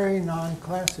very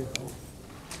non-classical.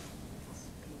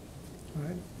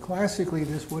 Right? Classically,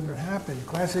 this wouldn't happen.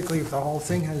 Classically, if the whole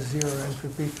thing has 0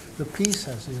 entropy, the piece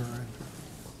has 0 entropy.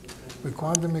 But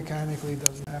quantum mechanically, it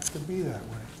doesn't have to be that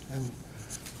way. And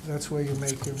that's where you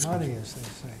make your money, as they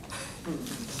say.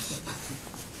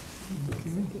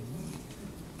 Okay.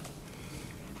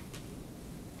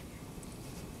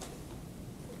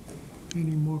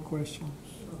 Any more questions?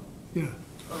 Yeah.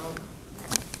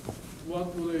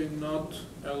 What would a not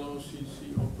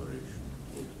LOCC operation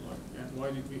look like, and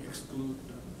why did we exclude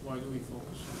them? Why do we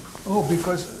focus on it? Oh,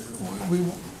 because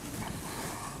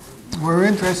we're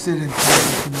interested in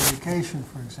quantum communication,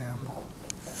 for example.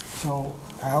 So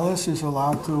Alice is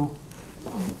allowed to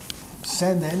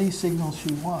send any signal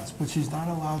she wants, but she's not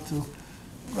allowed to.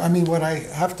 I mean, what I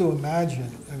have to imagine,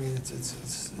 I mean,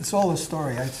 it's all a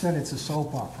story. I said it's a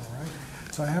soap opera, right?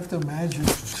 So I have to imagine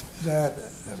that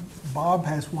Bob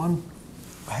has one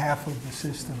half of the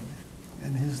system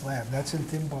in his lab. That's in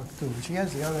Timbuktu. And she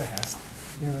has the other half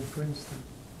here at Princeton.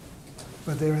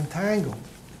 But they're entangled.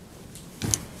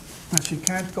 But she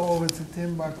can't go over to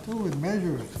Timbuktu and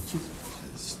measure it.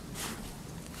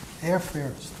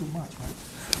 Airfare is too much, right?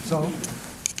 So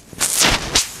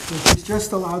she's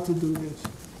just allowed to do this.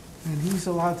 And he's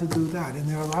allowed to do that. And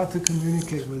they're allowed to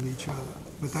communicate with each other.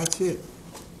 But that's it.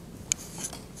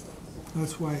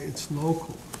 That's why it's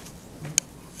local.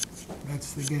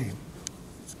 That's the game.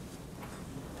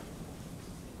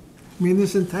 I mean,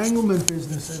 this entanglement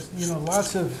business has, you know,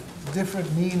 lots of different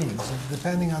meanings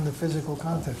depending on the physical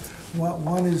content.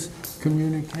 One is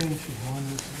communication. One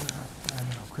is, I don't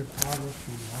know,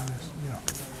 cryptography. One is, you know,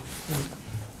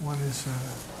 one is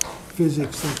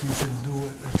physics that you can do,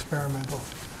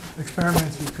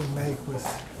 experiments you can make with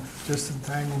just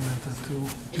entanglement of two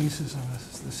pieces of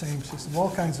the same system.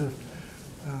 All kinds of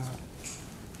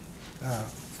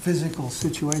physical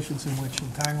situations in which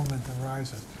entanglement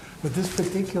arises. But this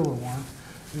particular one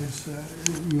is,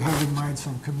 you have in mind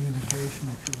some communication,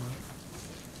 if you will.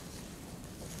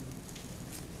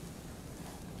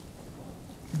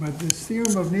 But this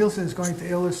theorem of Nielsen is going to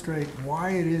illustrate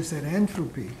why it is that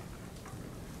entropy,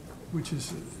 which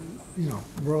is, you know,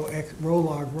 rho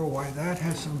log rho, why that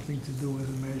has something to do with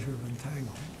a measure of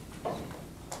entanglement.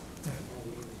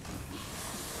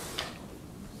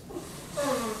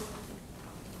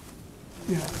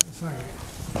 Yeah, sorry.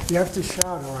 You have to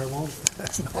shout or I won't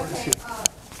notice you.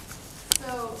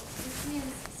 So this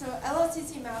means, so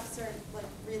LOCC maps are like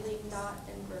really not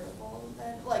invertible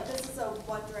then? Like this is a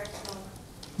one-directional?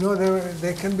 No,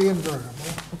 they can be invertible.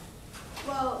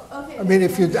 Well, okay. I mean,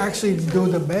 if you actually do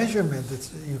the measurement,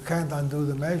 you can't undo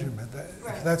the measurement.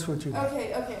 Right. That's what you do.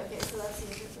 Okay, so that's the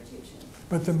interpretation.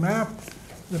 But the map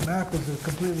is a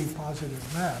completely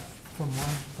positive map from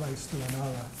one place to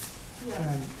another.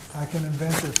 Yeah. And I can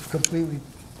invent a completely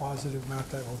positive map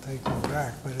that will take you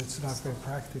back, but it's not very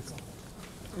practical.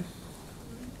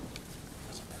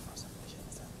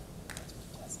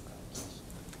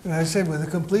 And I said, with a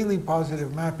completely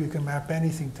positive map, you can map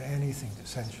anything to anything,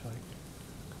 essentially.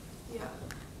 Yeah.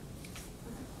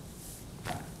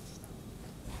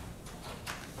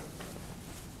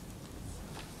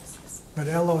 But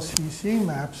LOCC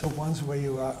maps are ones where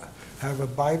you have a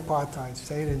bipartite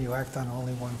state and you act on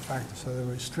only one factor, so they're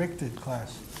restricted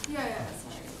class. Yeah,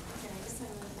 sorry. Okay, I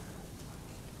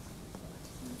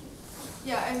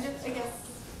guess I'm just, I guess,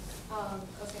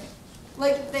 okay.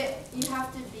 Like, you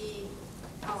have to be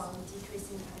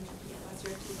decreasing the entropy unless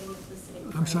you're keeping it the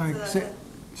same. I'm sorry,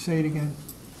 say it again.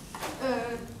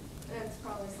 It's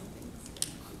probably something.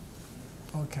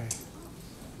 Okay.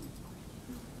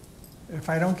 If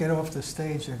I don't get off the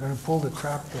stage, they're going to pull the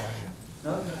trap door here.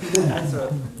 No, you can answer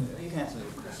the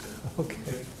question.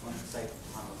 Okay. On the site,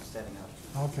 setting up.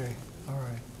 Okay, all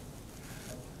right.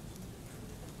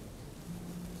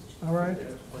 All right?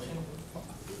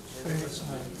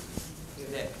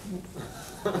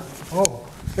 Oh.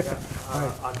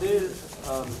 Are there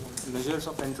measures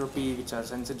of entropy which are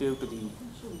sensitive to the,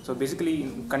 so basically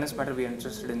in condensed matter we are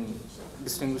interested in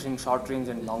distinguishing short range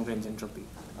and long range entropy,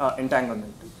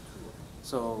 entanglement.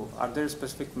 So are there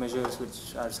specific measures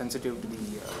which are sensitive to the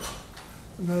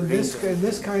No, in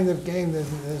this kind of game,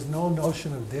 there's no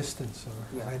notion of distance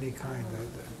or any kind.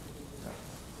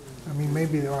 I mean,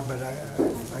 maybe there are, but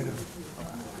I don't.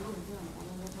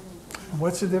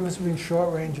 What's the difference between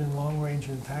short range and long range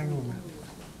entanglement?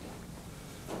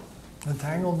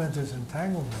 Entanglement is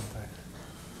entanglement.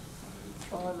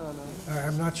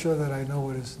 I'm not sure that I know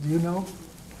what it is. Do you know?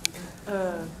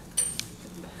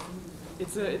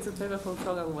 It's a paper from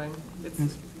Shogang Wang.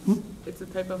 It's a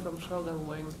paper from Shogang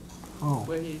Wang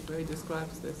where he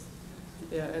describes this.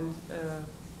 Yeah, and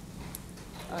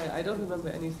I don't remember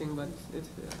anything, but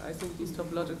I think these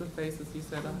topological phases he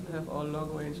said have all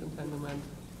long range entanglement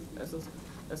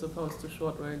as opposed to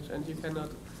short range, and you cannot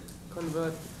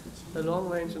convert a long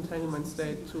range entanglement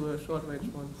state to a short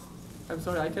range one. I'm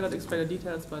sorry, I cannot explain the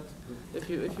details, but if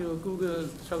you Google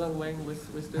Shogang Wang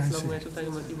with this long range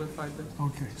entanglement, you will find it.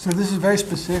 Okay, so this is very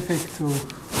specific to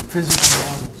physical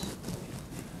models.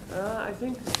 I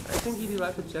think he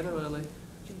derived it generally.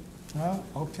 Oh,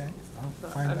 okay. I'll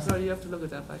find I'm out. sorry, you have to look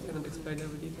it up. I cannot explain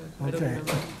every detail. I don't Okay.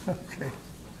 remember. Okay.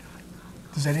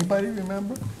 Does anybody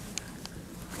remember?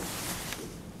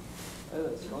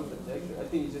 I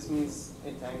think it just means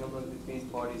entanglement between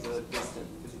parties that are distant,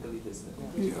 physically distant.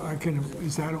 Yeah,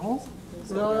 is that all?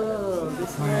 No.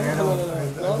 This, I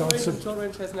don't long range sub- and short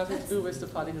range has nothing to do with the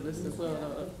particle distance. No.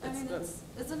 I mean,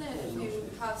 isn't it if you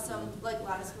have some like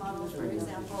lattice model, for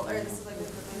example, or this is like a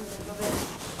different of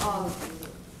it,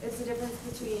 it's the difference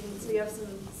between, so you have some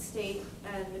state,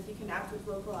 and if you can act with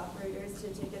local operators to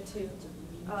take it to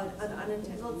an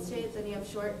unentangled state, then you have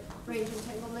short range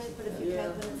entanglement, but if you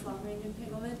can't, then it's long range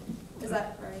entanglement. Is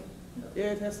that right?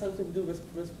 Yeah, it has something to do with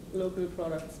local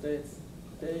product states.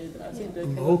 I think they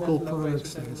Local cannot have long range product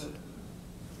states.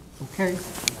 entanglement.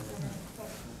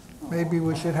 Okay. Maybe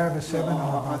we should have a seminar I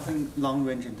about that. think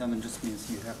long-range entanglement just means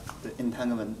you have the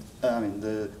entanglement,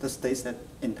 the states that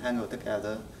entangle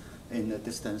together in a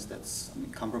distance that's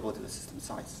comparable to the system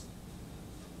size.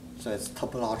 So it's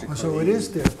topologically. So it is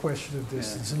their question of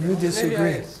distance, and you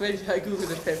disagree. Maybe I Googled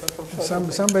the paper from Shogang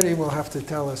Wang. Somebody will have to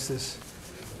tell us this.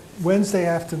 Wednesday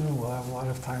afternoon, we'll have a lot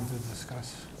of time to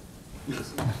discuss.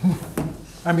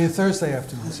 I mean, Thursday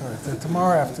afternoon, sorry,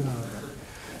 tomorrow afternoon.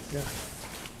 Yeah.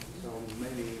 So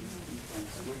maybe you can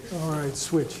switch. All right,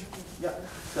 switch. Yeah.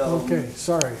 So, Okay,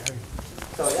 sorry.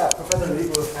 So yeah, Professor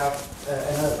Lieb will have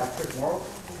another lecture tomorrow.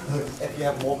 If you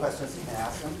have more questions, you can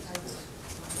ask them.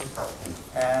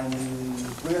 And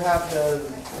we'll have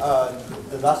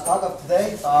the last talk of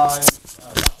today by